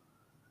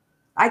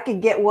 I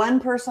could get one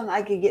person,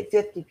 I could get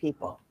 50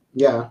 people.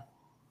 Yeah.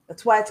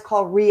 That's why it's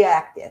called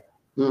reactive.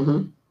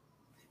 Mm-hmm.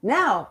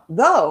 Now,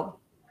 though,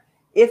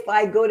 if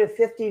I go to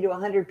 50 to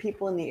 100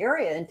 people in the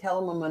area and tell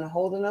them I'm going to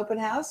hold an open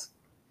house,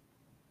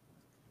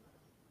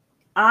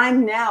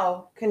 I'm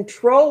now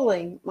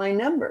controlling my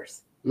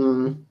numbers.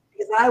 Mm-hmm.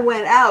 Because I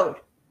went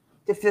out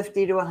to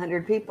 50 to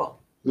 100 people.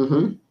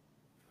 Mm-hmm.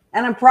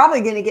 And I'm probably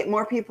going to get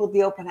more people at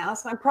the open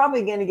house. I'm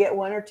probably going to get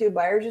 1 or 2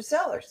 buyers or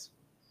sellers.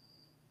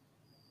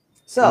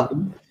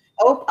 So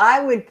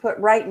I would put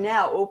right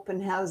now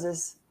open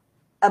houses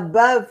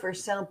above for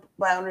sale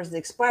by owners and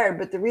expired.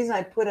 But the reason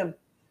I put them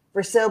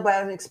for sale by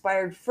owners and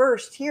expired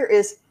first here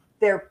is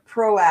they're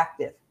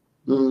proactive.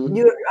 Mm-hmm.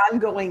 I'm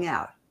going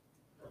out.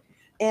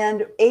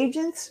 And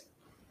agents,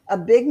 a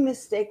big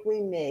mistake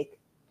we make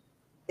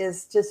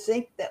is to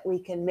think that we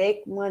can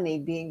make money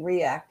being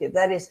reactive.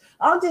 That is,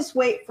 I'll just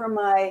wait for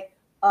my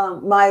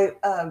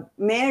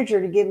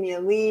manager to give me a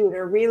lead,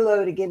 or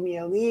reload to give me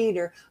a lead,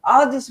 or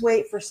I'll just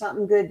wait for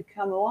something good to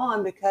come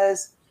along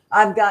because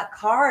I've got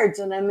cards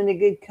and I'm in a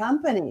good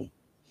company.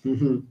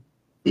 Mm-hmm.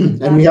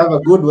 And we have a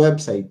good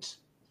website.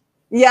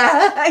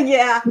 Yeah,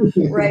 yeah,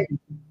 right.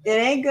 It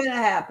ain't gonna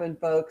happen,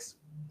 folks.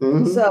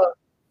 Mm-hmm. So,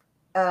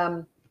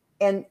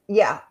 and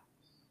yeah,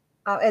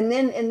 and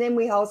then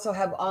we also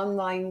have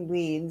online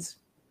leads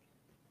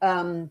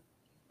to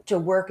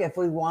work if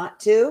we want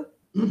to.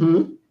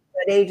 Mm-hmm.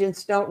 But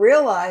agents don't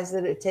realize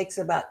that it takes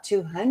about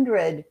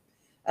 200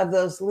 of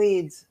those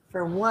leads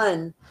for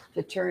one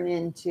to turn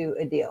into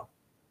a deal.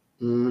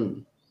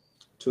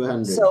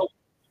 200. So,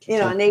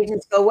 and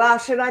agents go, well,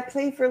 should I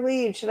plead for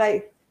lead? Should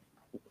I,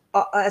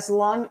 as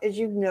long as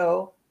you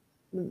know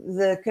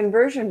the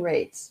conversion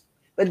rates,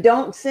 but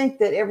don't think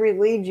that every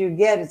lead you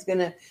get is going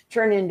to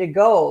turn into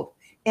gold.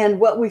 And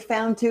what we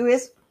found too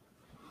is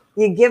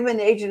you give an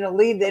agent a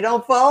lead, they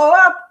don't follow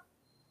up.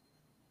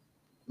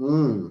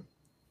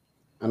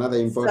 Another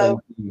important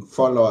thing,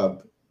 follow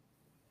up.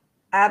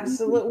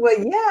 Absolutely. Well,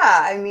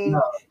 yeah. I mean,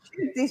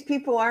 these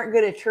people aren't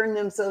going to turn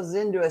themselves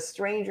into a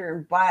stranger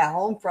and buy a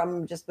home from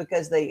them just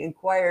because they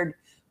inquired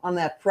on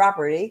that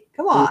property.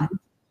 Come on.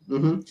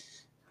 Mm-hmm.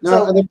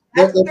 No, so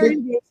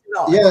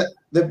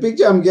the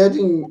picture I'm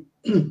getting,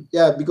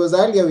 yeah, because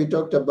earlier we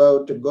talked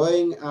about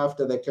going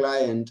after the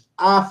client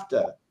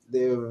after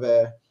they've,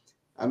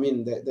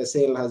 the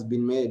sale has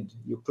been made.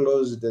 You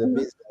close the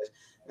business,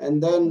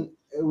 and then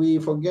we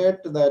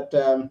forget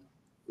that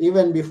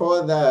even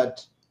before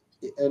that,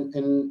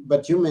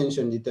 but you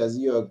mentioned it as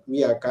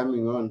we are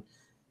coming on.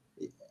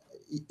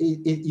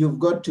 you've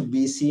got to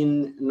be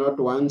seen not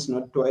once,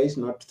 not twice,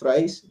 not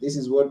thrice. This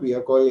is what we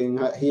are calling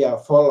here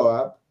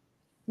follow-up.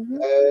 Mhm.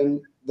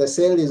 And the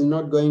sale is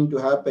not going to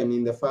happen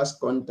in the first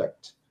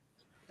contact.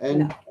 No.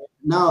 And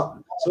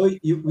now, so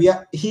we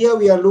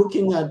are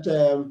looking at,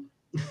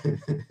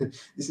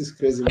 this is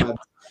crazy math.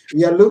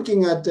 We are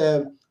looking at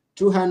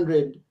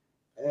 200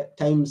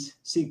 times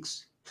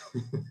 6.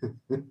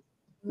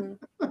 Mhm.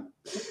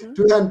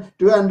 Mhm.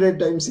 200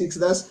 times 6,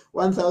 that's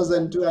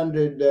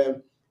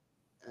 1,200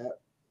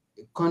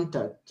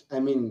 contact. I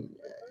mean,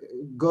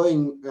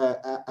 going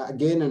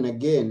again and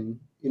again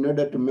in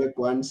order to make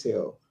one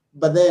sale.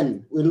 But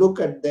then we look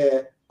at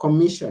the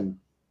commission,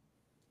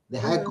 the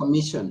high Mhm.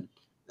 commission.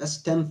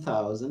 That's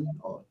 10,000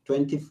 or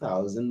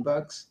 20,000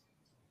 bucks.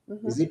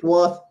 Mhm. Is it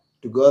worth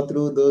to go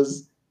through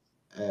those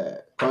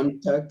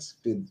contacts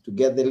to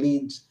get the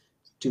leads,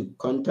 to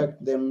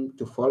contact them,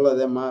 to follow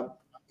them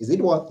up? Is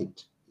it worth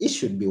it? It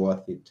should be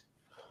worth it.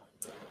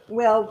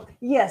 Well,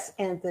 yes,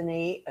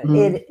 Anthony,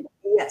 Mm, it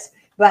yes,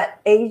 but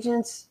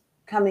agents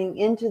coming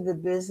into the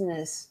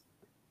business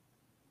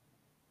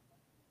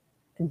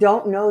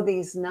don't know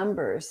these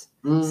numbers.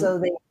 mm, So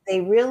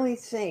they really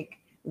think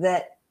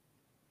that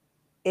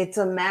it's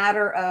a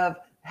matter of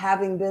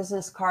having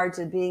business cards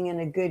and being in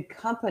a good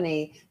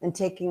company and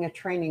taking a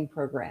training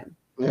program.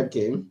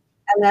 okay.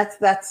 And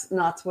that's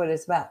not what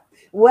it's about.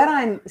 What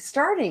I'm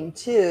starting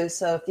to,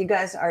 so if you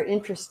guys are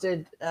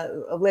interested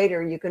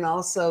later, you can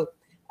also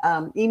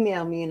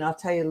email me and I'll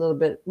tell you a little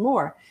bit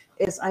more.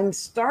 Is I'm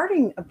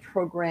starting a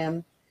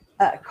program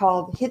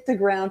called Hit the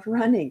Ground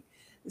Running.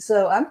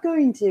 So I'm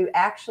going to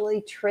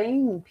actually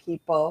train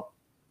people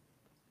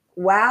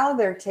while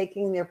they're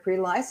taking their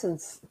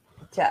pre-license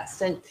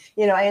test. And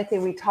Anthony,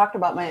 we talked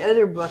about my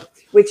other book,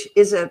 which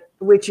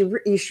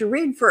you should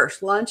read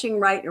first, Launching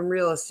Right in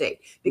Real Estate,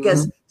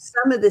 because Mm,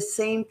 some of the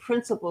same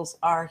principles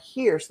are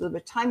here. So by the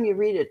time you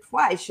read it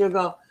twice, you'll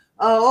go,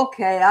 oh,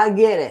 okay, I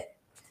get it.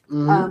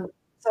 mm,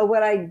 So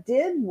what I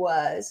did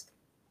was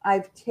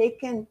I've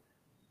taken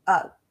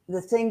uh,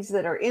 the things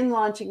that are in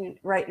Launching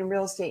Right in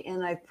Real Estate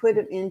and I put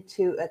them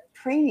into a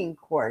training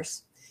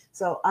course.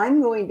 So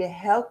I'm going to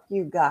help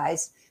you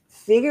guys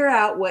figure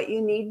out what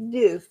you need to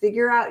do,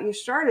 figure out your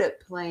startup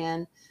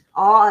plan,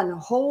 and a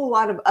whole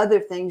lot of other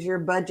things, your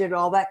budget,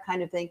 all that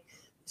kind of thing.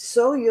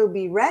 So you'll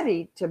be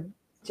ready to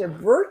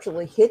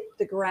virtually hit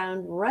the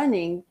ground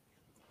running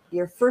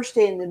your first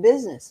day in the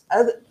business.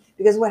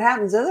 Because what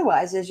happens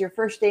otherwise is your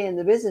first day in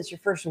the business, your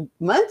first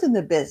month in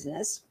the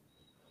business,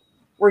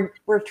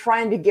 we're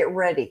trying to get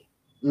ready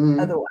mm,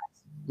 otherwise.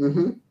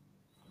 mm-hmm,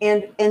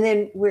 And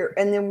then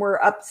we're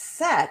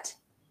upset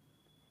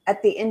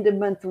at the end of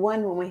month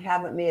one when we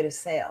haven't made a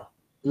sale.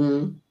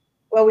 mm,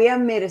 Well, we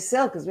haven't made a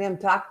sale because we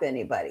haven't talked to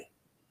anybody.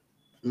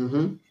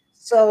 mm-hmm,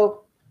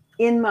 So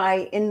in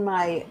my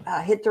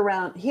hit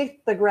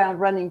the ground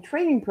running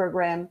training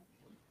program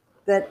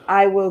that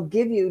I will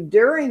give you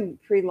during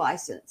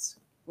pre-license,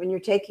 when you're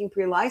taking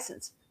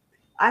pre-license,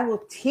 I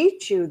will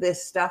teach you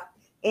this stuff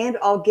and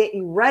I'll get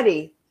you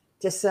ready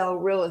to sell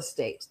real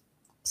estate.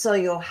 So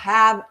you'll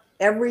have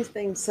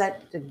everything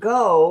set to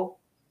go,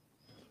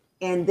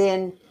 and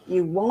then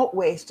you won't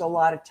waste a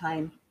lot of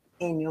time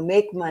and you'll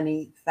make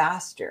money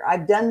faster.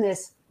 I've done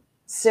this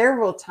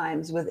several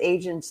times with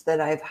agents that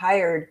I've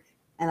hired,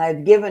 and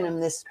I've given them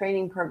this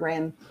training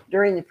program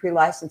during the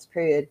pre-license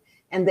period,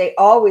 and they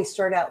always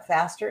start out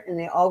faster and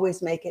they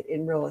always make it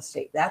in real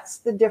estate. That's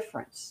the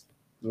difference.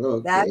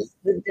 okay. That's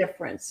the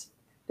difference.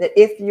 That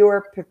if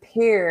you're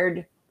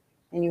prepared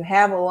and you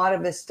have a lot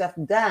of this stuff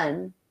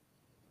done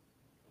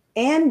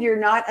and you're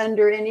not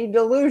under any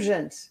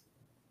delusions.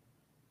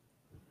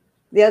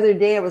 The other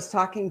day, I was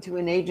talking to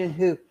an agent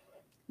who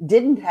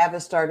didn't have a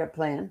startup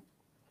plan.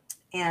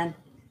 And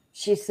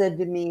she said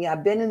to me,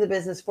 I've been in the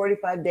business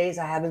 45 days.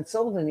 I haven't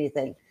sold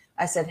anything.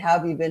 I said, how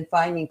have you been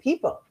finding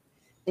people?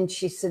 And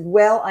she said,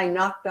 well, I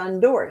knocked on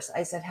doors.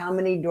 I said, how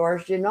many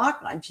doors did you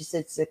knock on? She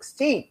said,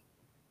 16.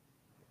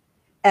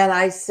 And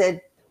I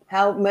said,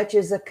 how much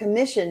is a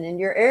commission in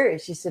your area?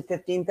 She said,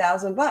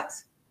 15,000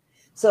 bucks.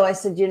 So I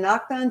said, you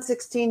knocked on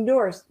 16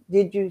 doors.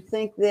 Did you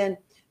think then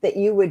that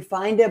you would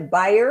find a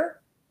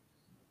buyer?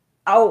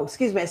 Oh,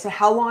 excuse me. I said,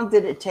 how long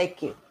did it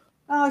take you?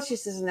 Oh, she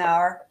says, an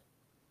hour.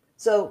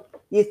 So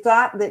you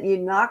thought that you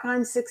knock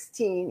on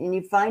 16 and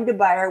you find a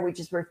buyer, which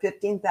is worth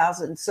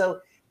 15,000. So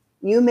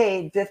you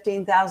made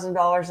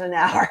 $15,000 an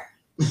hour.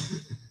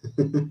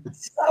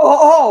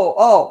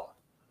 Oh.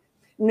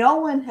 No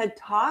one had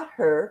taught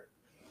her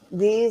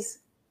these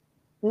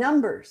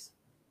numbers.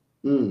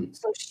 Mm,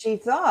 So she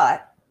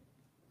thought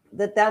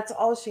that that's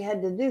all she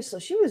had to do. So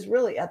she was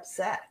really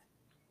upset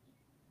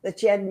that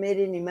she hadn't made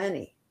any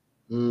money.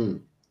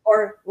 mm,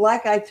 Or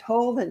like I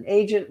told an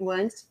agent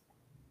once,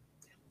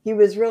 he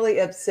was really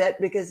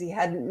upset because he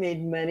hadn't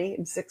made money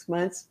in 6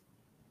 months.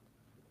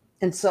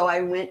 And so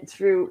I went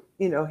through,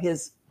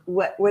 his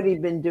what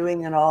he'd been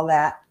doing and all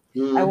that. I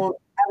mm,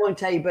 won't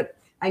tell you, but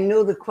I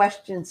know the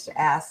questions to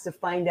ask to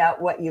find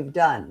out what you've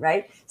done,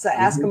 right? So I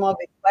asked mm-hmm, him all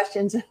the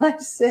questions, and I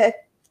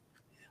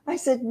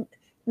said,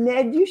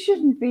 Ned, you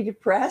shouldn't be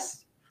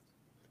depressed.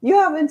 You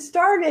haven't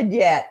started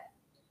yet.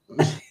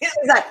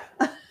 It's like,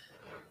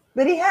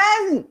 but he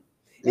hasn't.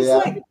 It's Yeah.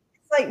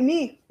 like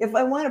me. If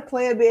I want to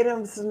play a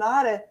Beethoven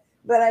sonata,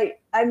 but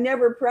I've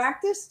never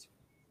practiced,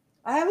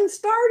 I haven't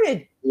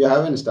started. You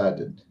haven't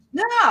started.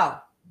 No.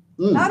 How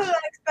Mm. did I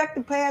expect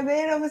to play a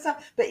Beethoven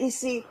sonata? But you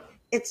see,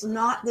 it's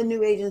not the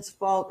new agent's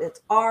fault.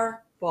 It's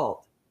our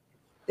fault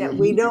that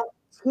we Mm-hmm. don't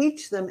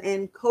teach them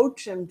and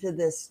coach them to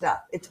this stuff.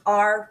 It's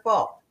our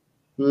fault.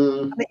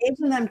 Mm. The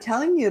agent I'm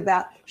telling you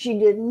about, she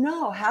didn't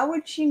know. How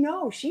would she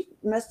know? She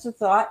must have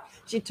thought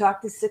she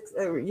talked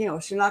to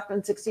she knocked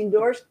on 16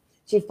 doors.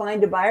 She'd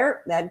find a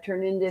buyer that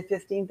turned into a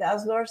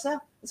 $15,000 sale.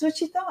 That's what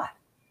she thought.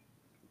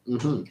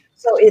 Mm-hmm.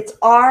 So it's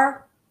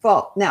our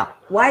fault. Now,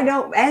 why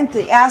don't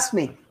Anthony ask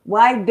me?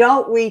 Why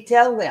don't we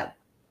tell them?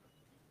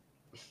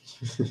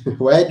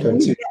 Why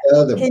don't you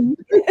tell them? Can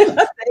you?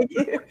 Thank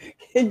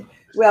you.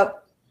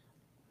 Well,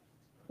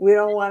 we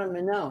don't want them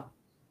to know.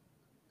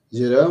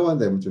 You don't want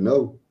them to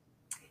know.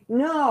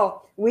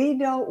 No, we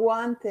don't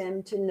want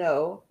them to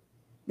know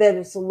that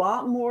it's a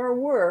lot more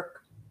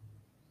work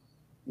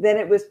than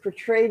it was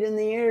portrayed in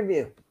the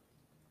interview.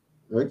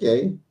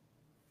 Okay.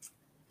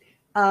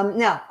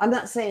 Now, I'm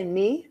not saying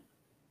me.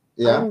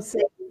 Yeah. I'm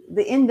saying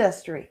the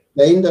industry.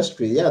 The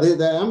industry. Yeah.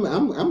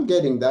 I'm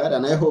getting that,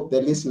 and I hope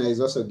the listener is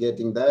also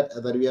getting that.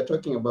 That we are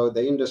talking about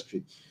the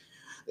industry.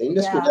 The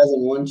industry Yeah.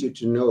 doesn't want you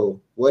to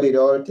know what it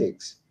all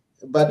takes.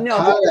 But No,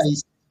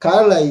 because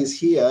Carla is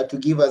here to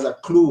give us a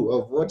clue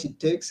of what it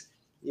takes,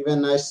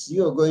 even as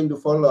you're going to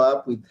follow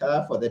up with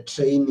her for the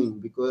training,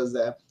 because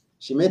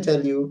she may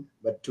tell you,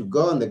 but to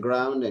go on the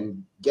ground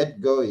and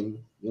get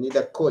going, you need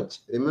a coach.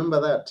 Remember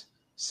that.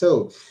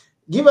 So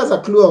give us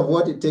a clue of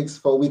what it takes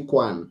for week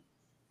one.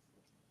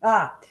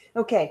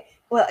 okay.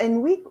 Well,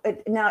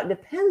 now it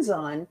depends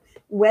on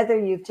whether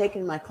you've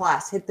taken my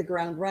class, Hit the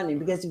Ground Running.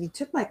 Because if you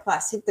took my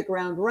class, Hit the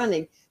Ground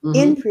Running, in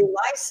Mm-hmm.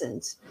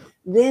 pre-license,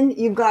 then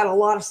you've got a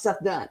lot of stuff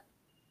done.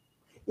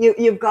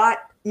 You've got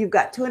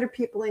 200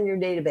 people in your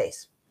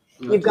database.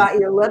 You've Okay. got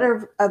your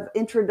letter of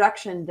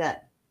introduction done.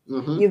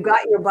 Mm-hmm. You've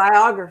got your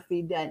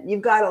biography done.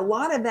 You've got a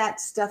lot of that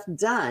stuff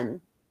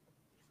done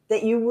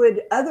that you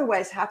would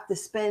otherwise have to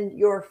spend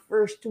your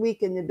first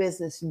week in the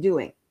business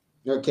doing.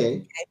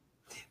 Okay.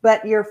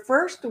 But your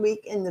first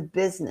week in the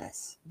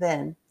business,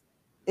 then,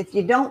 if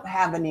you don't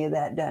have any of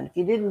that done, if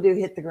you didn't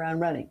Hit the Ground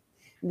Running,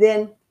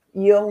 then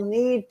you'll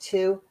need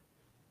to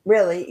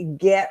really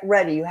get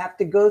ready. You have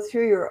to go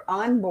through your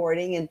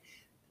onboarding. And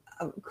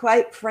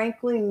quite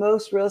frankly,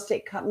 most real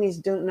estate companies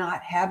do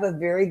not have a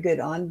very good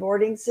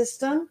onboarding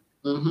system.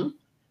 Mm-hmm.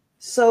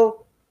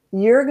 So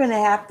you're going to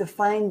have to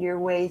find your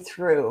way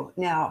through.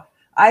 Now,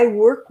 I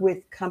work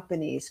with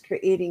companies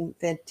creating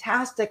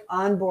fantastic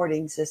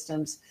onboarding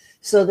systems,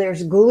 so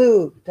there's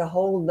glue to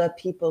hold the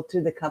people to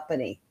the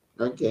company.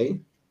 Okay.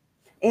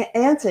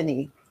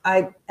 Anthony,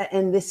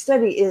 and the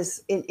study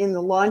is in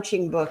the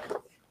launching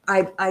book.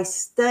 I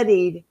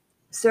studied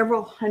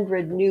several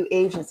hundred new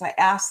agents. I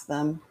asked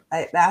them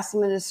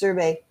in a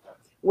survey,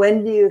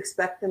 when do you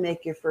expect to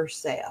make your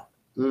first sale?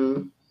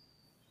 Mm.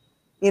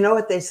 You know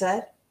what they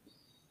said?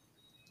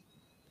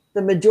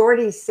 The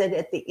majority said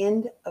at the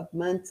end of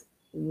month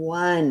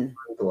one.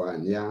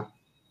 One, yeah.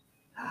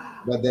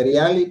 But the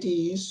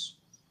reality is,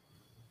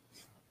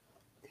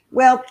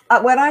 Well,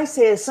 what I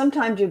say is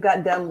sometimes you've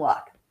got dumb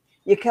luck.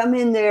 You come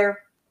in there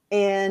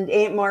and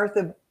Aunt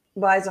Martha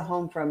buys a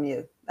home from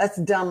you. That's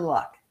dumb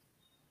luck.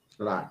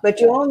 right. But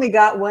you only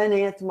got one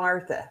Aunt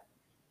Martha.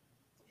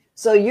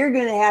 So you're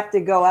going to have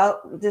to go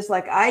out just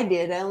like I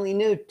did. I only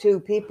knew two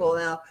people.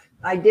 Now,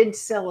 I did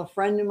sell a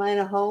friend of mine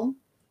a home,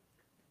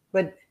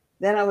 but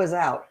then I was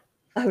out.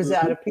 I was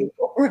out of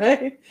people,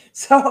 right?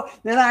 So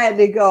then I had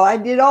to go. I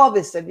did all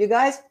this stuff. You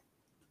guys,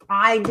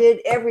 I did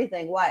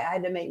everything. Why? I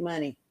had to make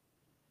money.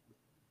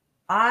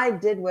 I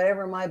did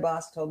whatever my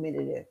boss told me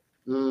to do.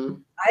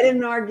 Mm. I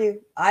didn't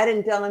argue. I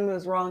didn't tell him it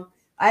was wrong.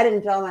 I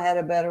didn't tell him I had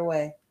a better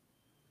way.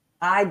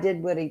 I did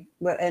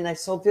and I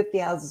sold 50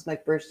 houses my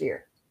first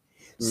year.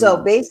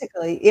 So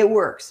basically it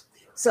works.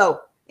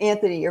 So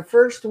Anthony, your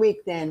first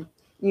week, then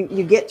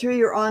you get through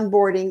your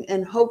onboarding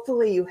and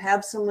hopefully you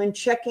have someone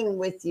checking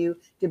with you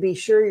to be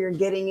sure you're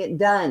getting it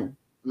done.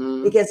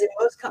 Because in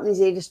most companies,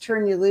 they just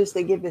turn you loose.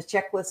 They give you a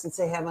checklist and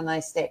say, have a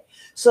nice day.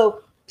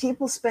 So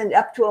people spend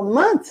up to a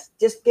month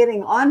just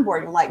getting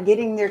onboarding, like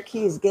getting their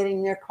keys,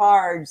 getting their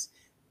cards,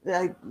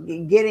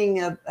 getting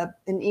an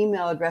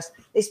email address.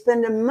 They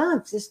spend a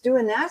month just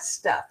doing that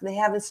stuff. They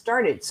haven't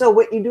started. So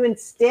what you do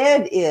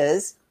instead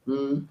is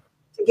to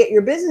get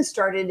your business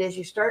started is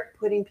you start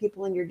putting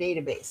people in your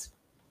database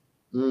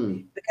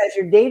because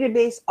your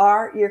database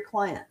are your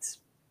clients.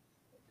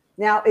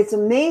 Now, it's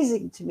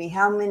amazing to me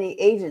how many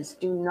agents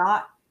do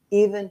not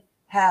even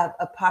have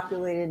a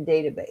populated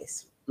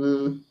database.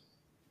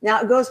 Now,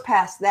 it goes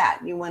past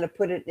that. You want to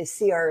put it in a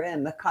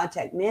CRM, a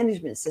contact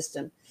management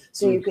system,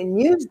 so you can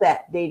use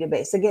that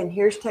database. Again,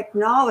 here's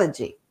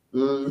technology.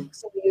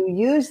 So you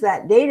use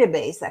that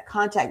database, that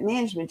contact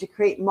management, to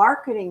create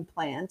marketing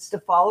plans to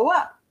follow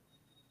up.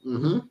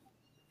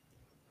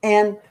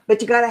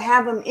 But you got to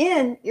have them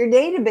in your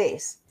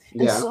database.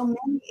 And Yeah. so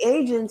many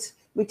agents,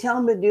 we tell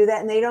them to do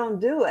that and they don't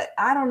do it.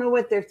 I don't know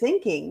what they're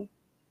thinking.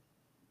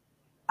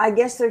 I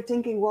guess they're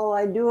thinking, well,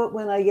 I do it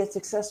when I get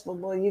successful.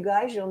 Well, you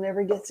guys, you'll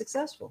never get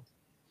successful.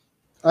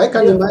 I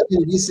can Do it.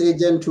 imagine this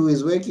agent who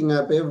is waking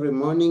up every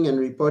morning and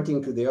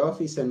reporting to the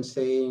office and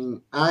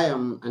saying, I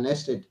am an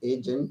estate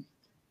agent,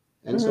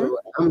 and Mhm. so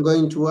I'm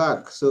going to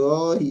work. So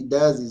all he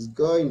does is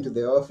go into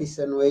the office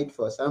and wait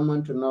for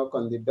someone to knock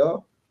on the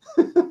door.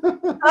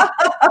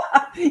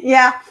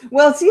 Yeah.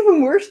 Well, it's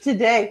even worse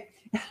today.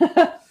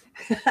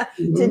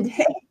 Mhm.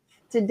 today,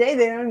 today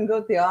they don't even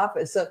go to the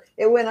office. So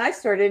when I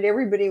started,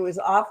 everybody was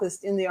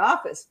officed in the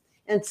office,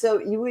 and so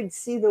you would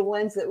see the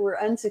ones that were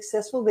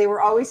unsuccessful. They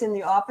were always in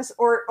the office.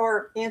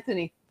 Or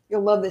Anthony,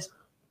 you'll love this.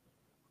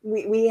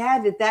 We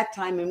had at that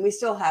time, and we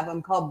still have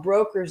them called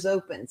brokers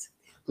opens,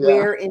 Yeah.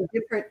 where in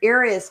different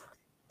areas,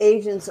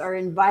 agents are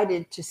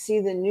invited to see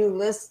the new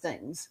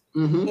listings,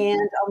 Hmm.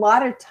 and a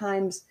lot of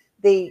times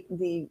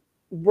the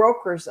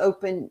brokers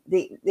open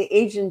the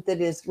agent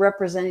that is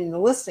representing the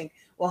listing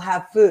will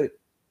have food,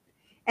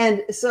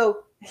 and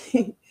so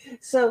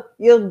so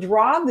you'll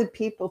draw the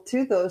people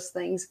to those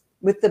things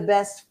with the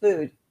best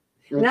food,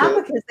 not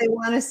Okay. because they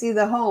want to see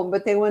the home,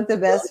 but they want the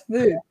best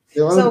food.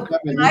 They want to So come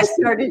when and I eat food.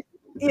 started,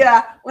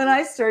 yeah, when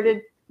I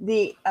started,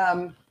 the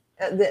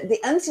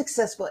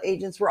unsuccessful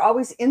agents were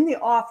always in the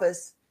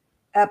office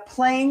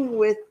playing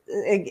with.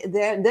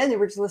 Then they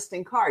were just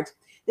listing cards.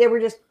 They were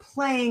just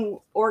playing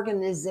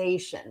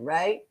organization,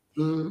 right?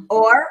 Mm,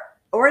 Or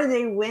or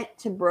they went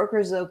to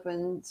brokers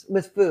opens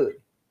with food.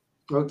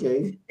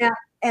 okay. Yeah,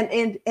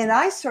 and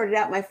I started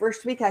out my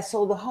first week. I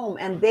sold a home,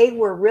 and they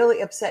were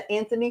really upset,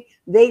 Anthony.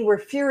 They were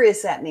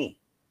furious at me,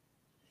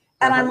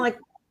 and Uh-huh. I'm like,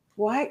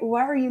 why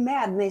are you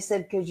mad? And they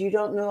said, because you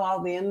don't know all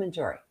the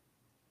inventory.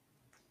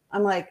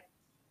 I'm like,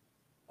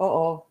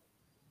 oh,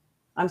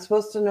 I'm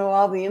supposed to know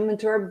all the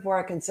inventory before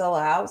I can sell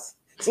a house.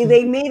 See,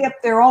 they made up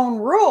their own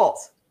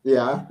rules.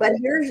 Yeah. But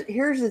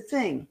here's the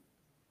thing: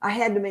 I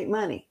had to make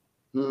money,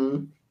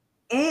 Mm,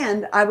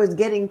 and I was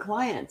getting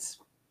clients.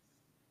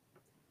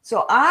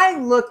 So I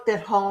looked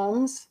at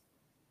homes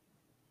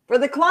for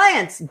the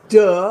clients.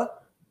 Duh.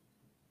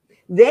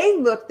 They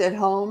looked at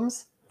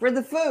homes for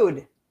the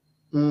food.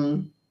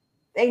 mm,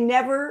 They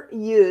never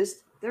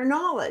used their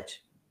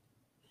knowledge.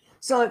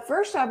 So at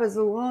first I was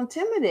a little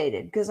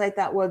intimidated because I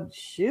thought, well,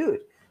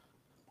 shoot,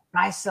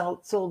 I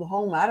sold a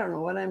home. I don't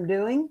know what I'm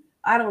doing.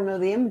 I don't know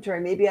the inventory.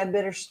 Maybe I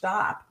better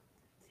stop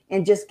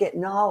and just get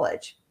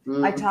knowledge.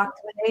 I mm, talked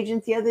to an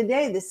agent the other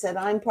day that said,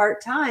 I'm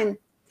part time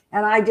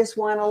and I just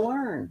want to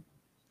learn.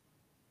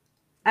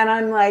 And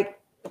I'm like,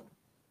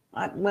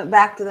 I went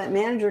back to that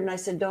manager and I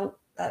said, don't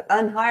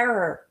unhire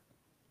her.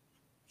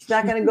 She's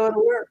not going to go to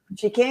work.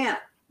 She can't.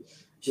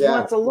 She yeah.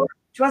 wants to learn.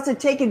 She wants to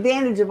take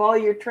advantage of all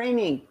your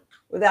training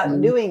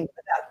Mm,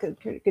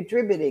 without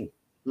contributing.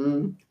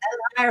 mm,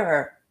 Hire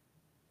her.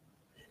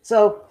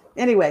 So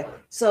anyway,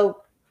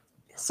 so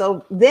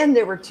then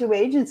there were two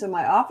agents in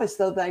my office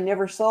though that I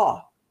never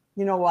saw.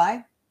 You know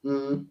why?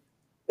 mm,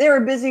 They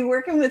were busy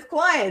working with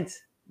clients.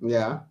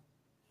 yeah.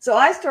 So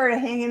I started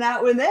hanging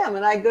out with them,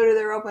 and I'd go to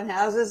their open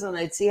houses and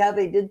I'd see how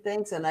they did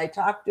things, and I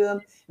talked to them,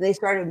 and they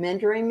started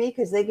mentoring me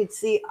because they could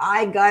see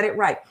I got it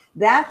right.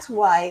 That's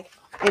why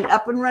in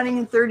Up and Running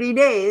in 30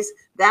 Days,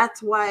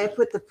 that's why I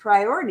put the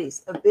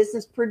priorities of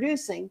business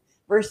producing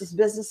versus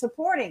business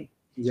supporting,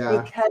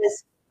 Yeah.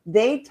 because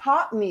they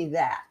taught me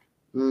that.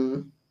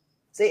 Mm,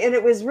 See, and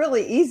it was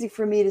really easy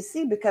for me to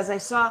see because I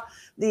saw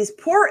these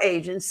poor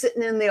agents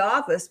sitting in the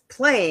office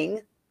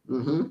playing,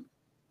 mm-hmm.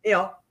 you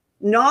know,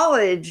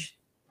 knowledge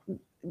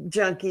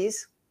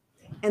junkies.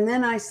 And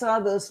then I saw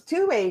those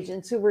two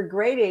agents who were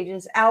great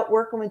agents out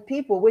working with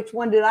people. Which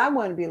one did I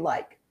want to be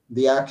like?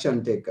 The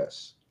action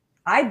takers.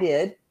 I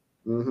did.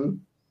 Mm-hmm.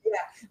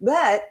 Yeah.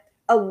 But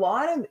a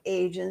lot of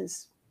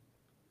agents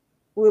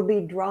will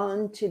be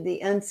drawn to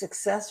the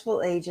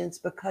unsuccessful agents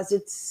because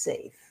it's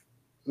safe.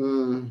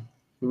 Mm,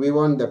 we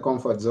want the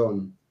comfort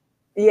zone.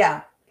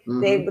 Yeah.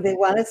 Mm-hmm. They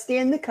want to stay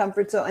in the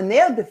comfort zone and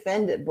they'll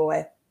defend it,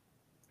 boy.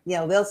 You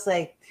know, they'll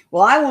say,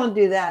 well, I won't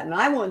do that. And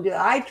I won't do it.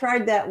 I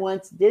tried that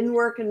once, didn't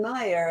work in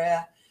my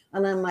area.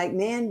 And I'm like,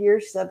 man,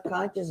 your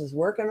subconscious is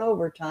working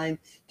overtime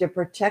to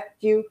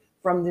protect you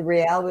from the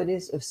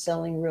realities of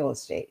selling real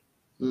estate.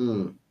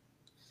 Mm,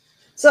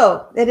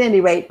 So at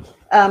any rate,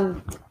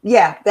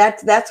 yeah,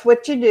 that's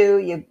what you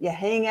do. You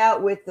hang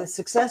out with the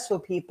successful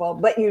people,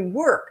 but you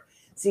work.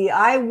 See,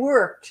 I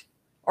worked,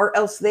 or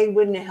else they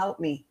wouldn't have helped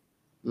me.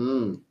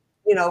 mm.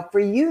 You know, for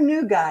you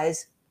new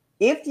guys,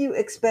 if you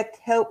expect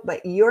help,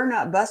 but you're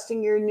not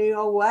busting your you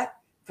know what,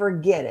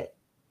 forget it.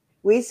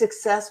 We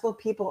successful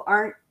people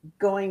aren't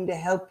going to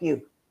help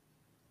you.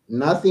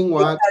 Nothing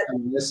works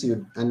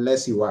Because,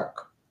 unless you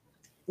work.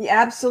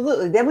 yeah,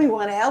 absolutely. Then we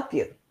want to help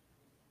you.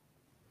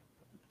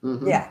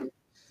 Yeah. Mm-hmm.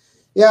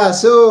 Yeah,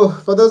 so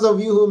for those of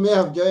you who may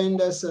have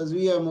joined us as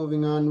we are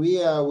moving on,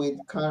 we are with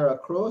Cara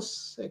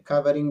Cross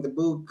covering the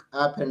book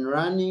Up and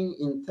Running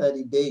in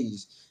 30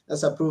 Days.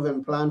 That's a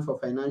proven plan for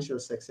financial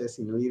success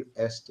in real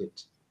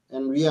estate.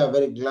 And we are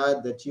very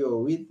glad that you are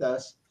with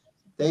us.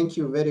 thank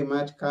you very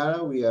much,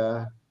 Carla. We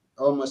are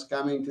almost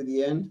coming to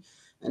the end,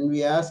 and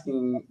we are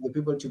asking the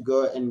people to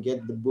go and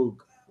get the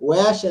book.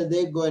 Where shall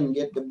they go and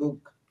get the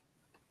book?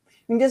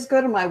 You can just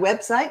go to my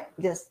website,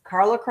 just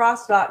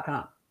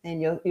carlacross.com,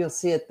 and you'll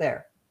see it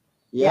there.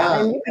 Yeah, Yeah.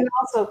 and you can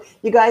also,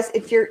 you guys,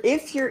 if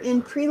you're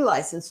in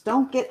pre-license,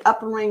 don't get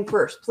up and running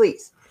first,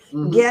 please.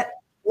 Mm-hmm. Get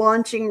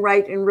Launching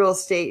Right in Real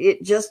Estate.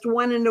 It just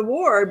won an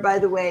award, by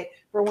the way,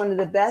 for one of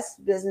the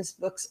best business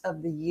books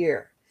of the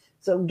year.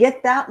 So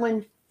get that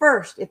one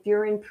first if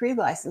you're in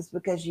pre-license,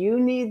 because you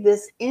need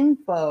this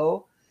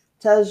info.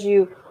 Tells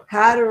you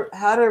how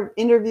to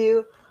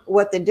interview,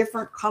 what the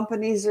different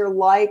companies are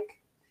like,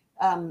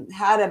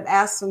 how to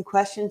ask some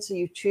questions so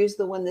you choose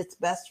the one that's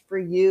best for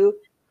you.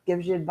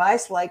 Gives you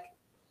advice like,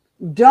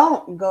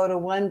 don't go to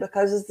one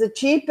because it's the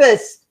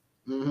cheapest.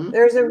 Mm-hmm.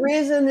 There's a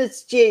reason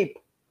it's cheap.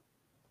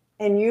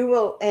 And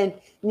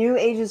new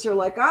agents are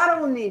like, I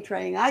don't need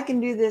training. I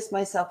can do this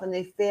myself. And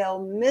they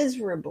fail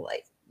miserably.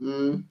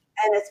 Mm-hmm.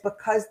 And it's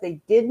because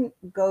they didn't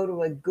go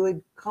to a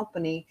good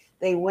company.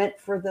 They went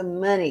for the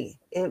money.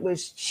 It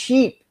was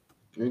cheap.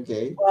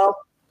 Okay. Well,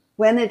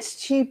 when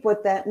it's cheap,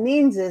 what that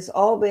means is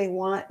all they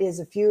want is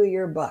a few of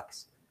your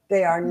bucks.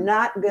 They are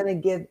not going to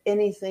give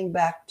anything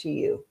back to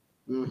you.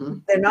 Mm-hmm.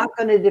 They're not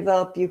going to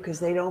develop you because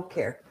they don't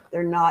care.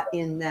 They're not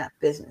in that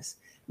business.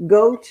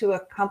 Go to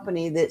a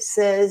company that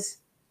says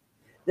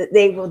that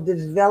they will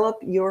develop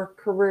your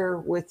career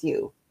with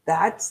you.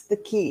 That's the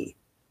key.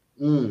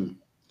 Mm.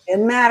 It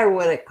doesn't matter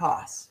what it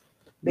costs.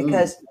 Mm.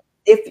 Because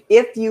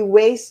if you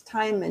waste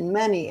time and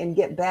money and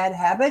get bad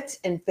habits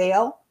and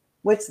fail,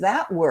 what's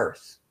that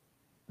worth?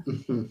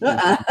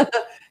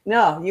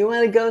 No, you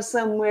want to go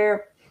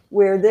somewhere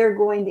where they're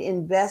going to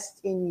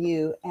invest in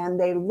you, and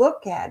they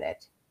look at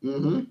it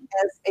Mm-hmm.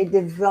 as a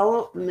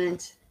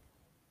development.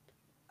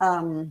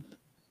 A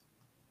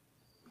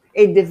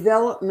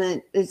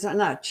development is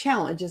not a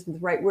challenge, isn't the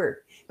right word,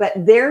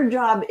 but their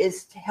job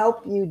is to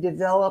help you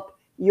develop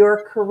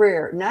your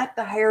career, not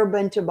to hire a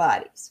bunch of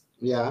bodies.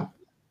 Yeah.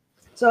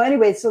 So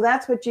anyway, so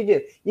that's what you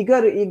do. You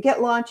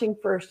get Launching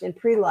first in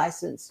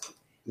pre-license,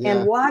 Yeah.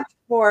 and watch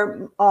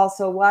for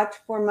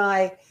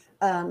my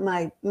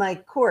my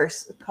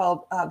course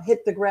called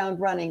Hit the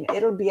Ground Running.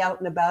 It'll be out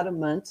in about a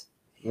month.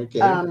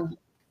 Okay.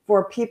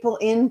 For people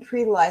in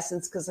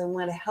pre-license, because I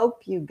want to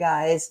help you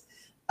guys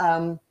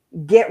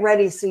get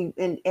ready. So,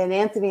 and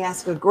Anthony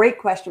asked a great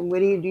question. What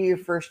do you do your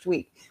first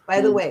week?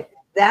 By the way,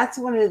 that's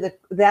one of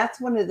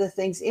the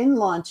things in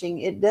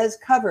Launching. It does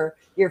cover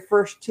your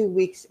first 2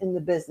 weeks in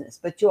the business,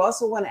 but you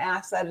also want to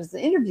ask that as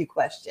the interview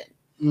question.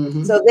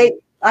 Mm-hmm. So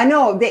I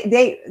know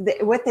they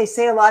what they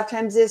say a lot of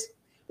times is,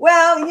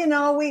 well,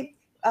 we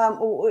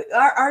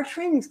our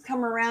trainings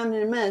come around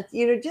in a month.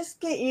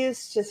 Just get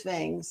used to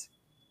things.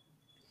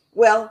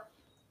 Well,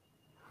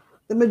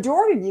 the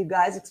majority of you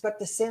guys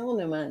expect a sale in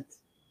a month.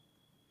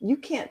 You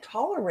can't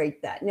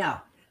tolerate that.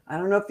 Now, I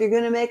don't know if you're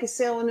going to make a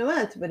sale in a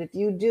month, but if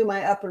you do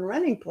my up and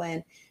running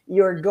plan,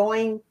 you're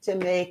going to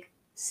make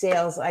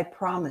sales. I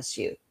promise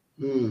you.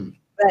 Mm.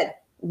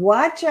 But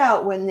watch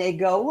out when they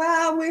go,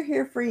 well, we're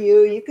here for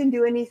you. You can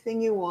do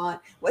anything you want.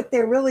 What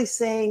they're really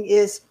saying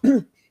is,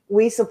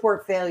 we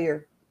support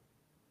failure.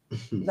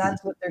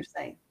 That's what they're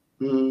saying.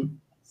 Mm.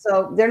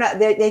 So they're not,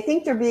 they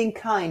think they're being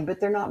kind, but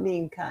they're not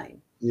being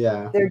kind.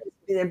 Yeah.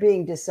 They're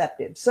being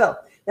deceptive. So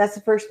that's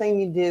the first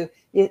thing you do.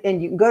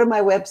 And you can go to my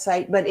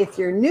website. But if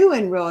you're new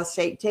in real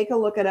estate, take a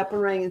look at Up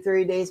and Running in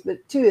 30 Days. But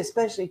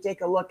especially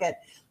take a look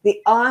at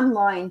the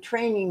online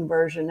training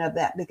version of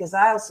that, because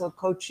I also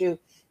coach you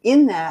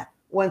in that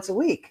once a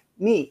week.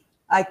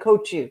 I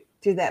coach you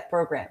to that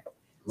program.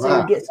 So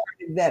Wow. you get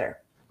started better.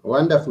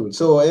 Wonderful.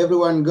 So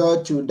everyone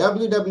go to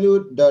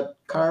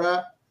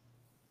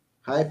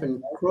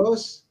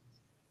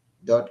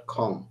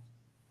www.cara-cross.com.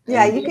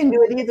 Yeah, you can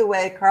do it either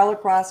way. Carla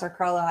Cross or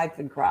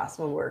Carla-Cross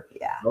will work.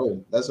 Yeah.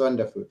 Oh, that's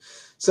wonderful.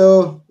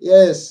 So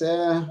yes,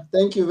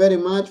 thank you very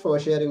much for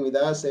sharing with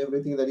us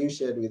everything that you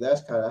shared with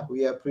us, Carla.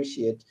 We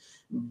appreciate.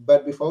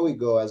 But before we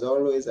go, as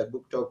always at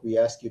Book Talk, we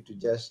ask you to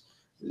just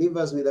leave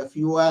us with a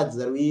few words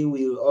that we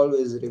will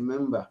always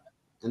remember.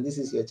 And this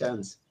is your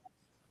chance.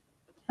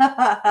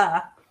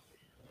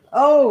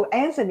 Oh,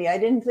 Anthony, I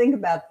didn't think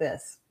about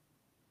this.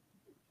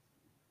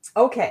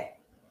 Okay.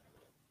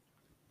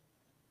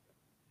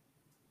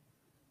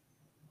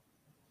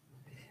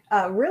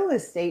 Real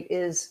estate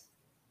is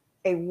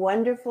a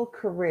wonderful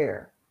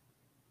career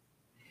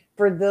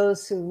for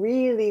those who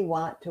really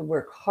want to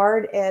work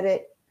hard at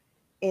it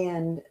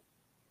and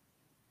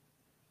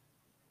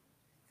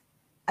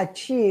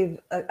achieve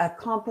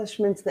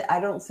accomplishments that I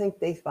don't think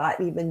they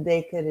thought even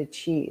they could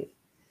achieve.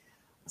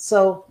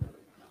 So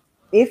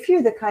if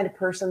you're the kind of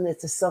person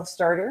that's a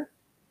self-starter,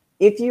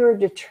 if you're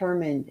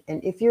determined,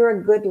 and if you're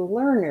a good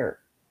learner,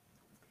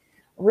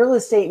 real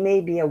estate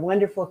may be a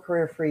wonderful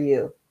career for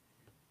you.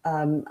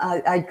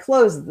 I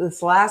closed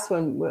this last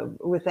one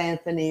with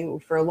Anthony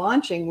for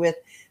Launching with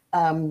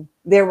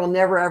There Will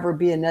Never Ever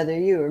Be Another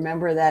You.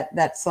 Remember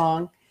that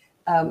song?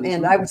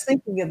 And I was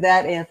thinking of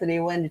that, Anthony.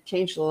 I wanted to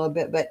change a little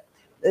bit, but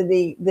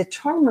the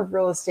charm of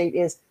real estate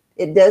is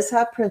It does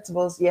have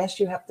principles. Yes,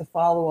 you have to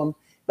follow them,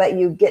 but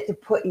you get to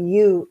put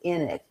you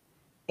in it.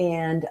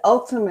 And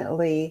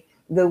ultimately,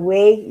 the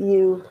way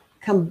you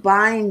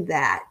combine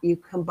that, you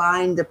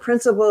combine the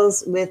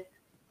principles with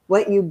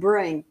what you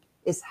bring,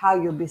 is how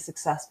you'll be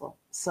successful.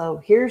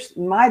 So here's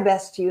my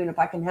best to you. And if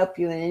I can help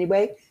you in any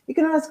way, you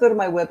can always go to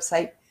my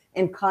website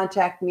and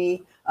contact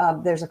me.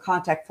 There's a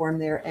contact form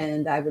there,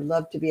 and I would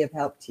love to be of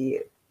help to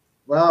you.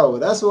 Wow,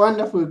 that's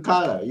wonderful,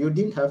 Carla. You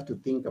didn't have to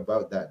think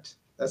about that.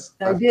 That's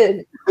I perfect.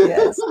 did.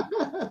 Yes.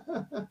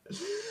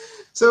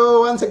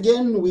 So once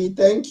again, we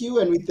thank you,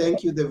 and we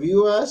thank you, the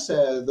viewers,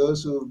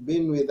 those who've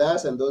been with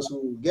us, and those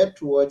who get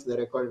to watch the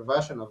recorded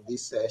version of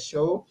this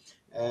show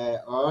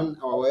on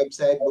our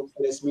website,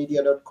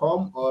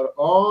 bookplacemedia.com, or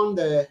on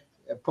the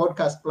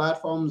podcast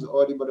platforms,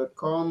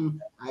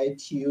 audible.com,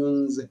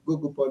 iTunes,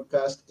 Google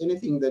Podcast,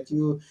 anything that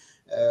you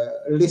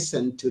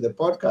listen to the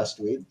podcast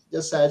with.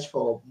 Just search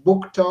for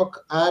Book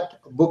Talk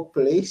at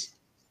Bookplace,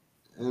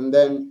 and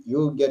then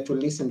you'll get to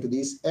listen to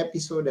this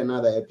episode and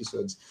other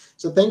episodes.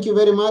 So thank you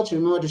very much.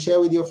 Remember to share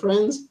with your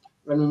friends,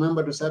 and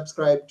remember to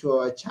subscribe to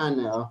our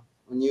channel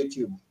on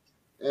YouTube.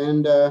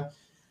 And at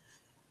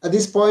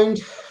this point,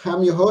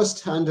 I'm your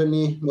host,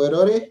 Anthony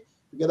Mwerore,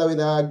 together with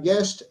our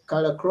guest,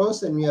 Carla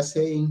Cross, and we are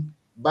saying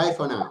bye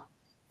for now.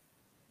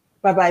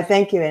 Bye bye.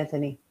 Thank you,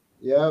 Anthony.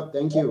 Yeah,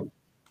 thank you.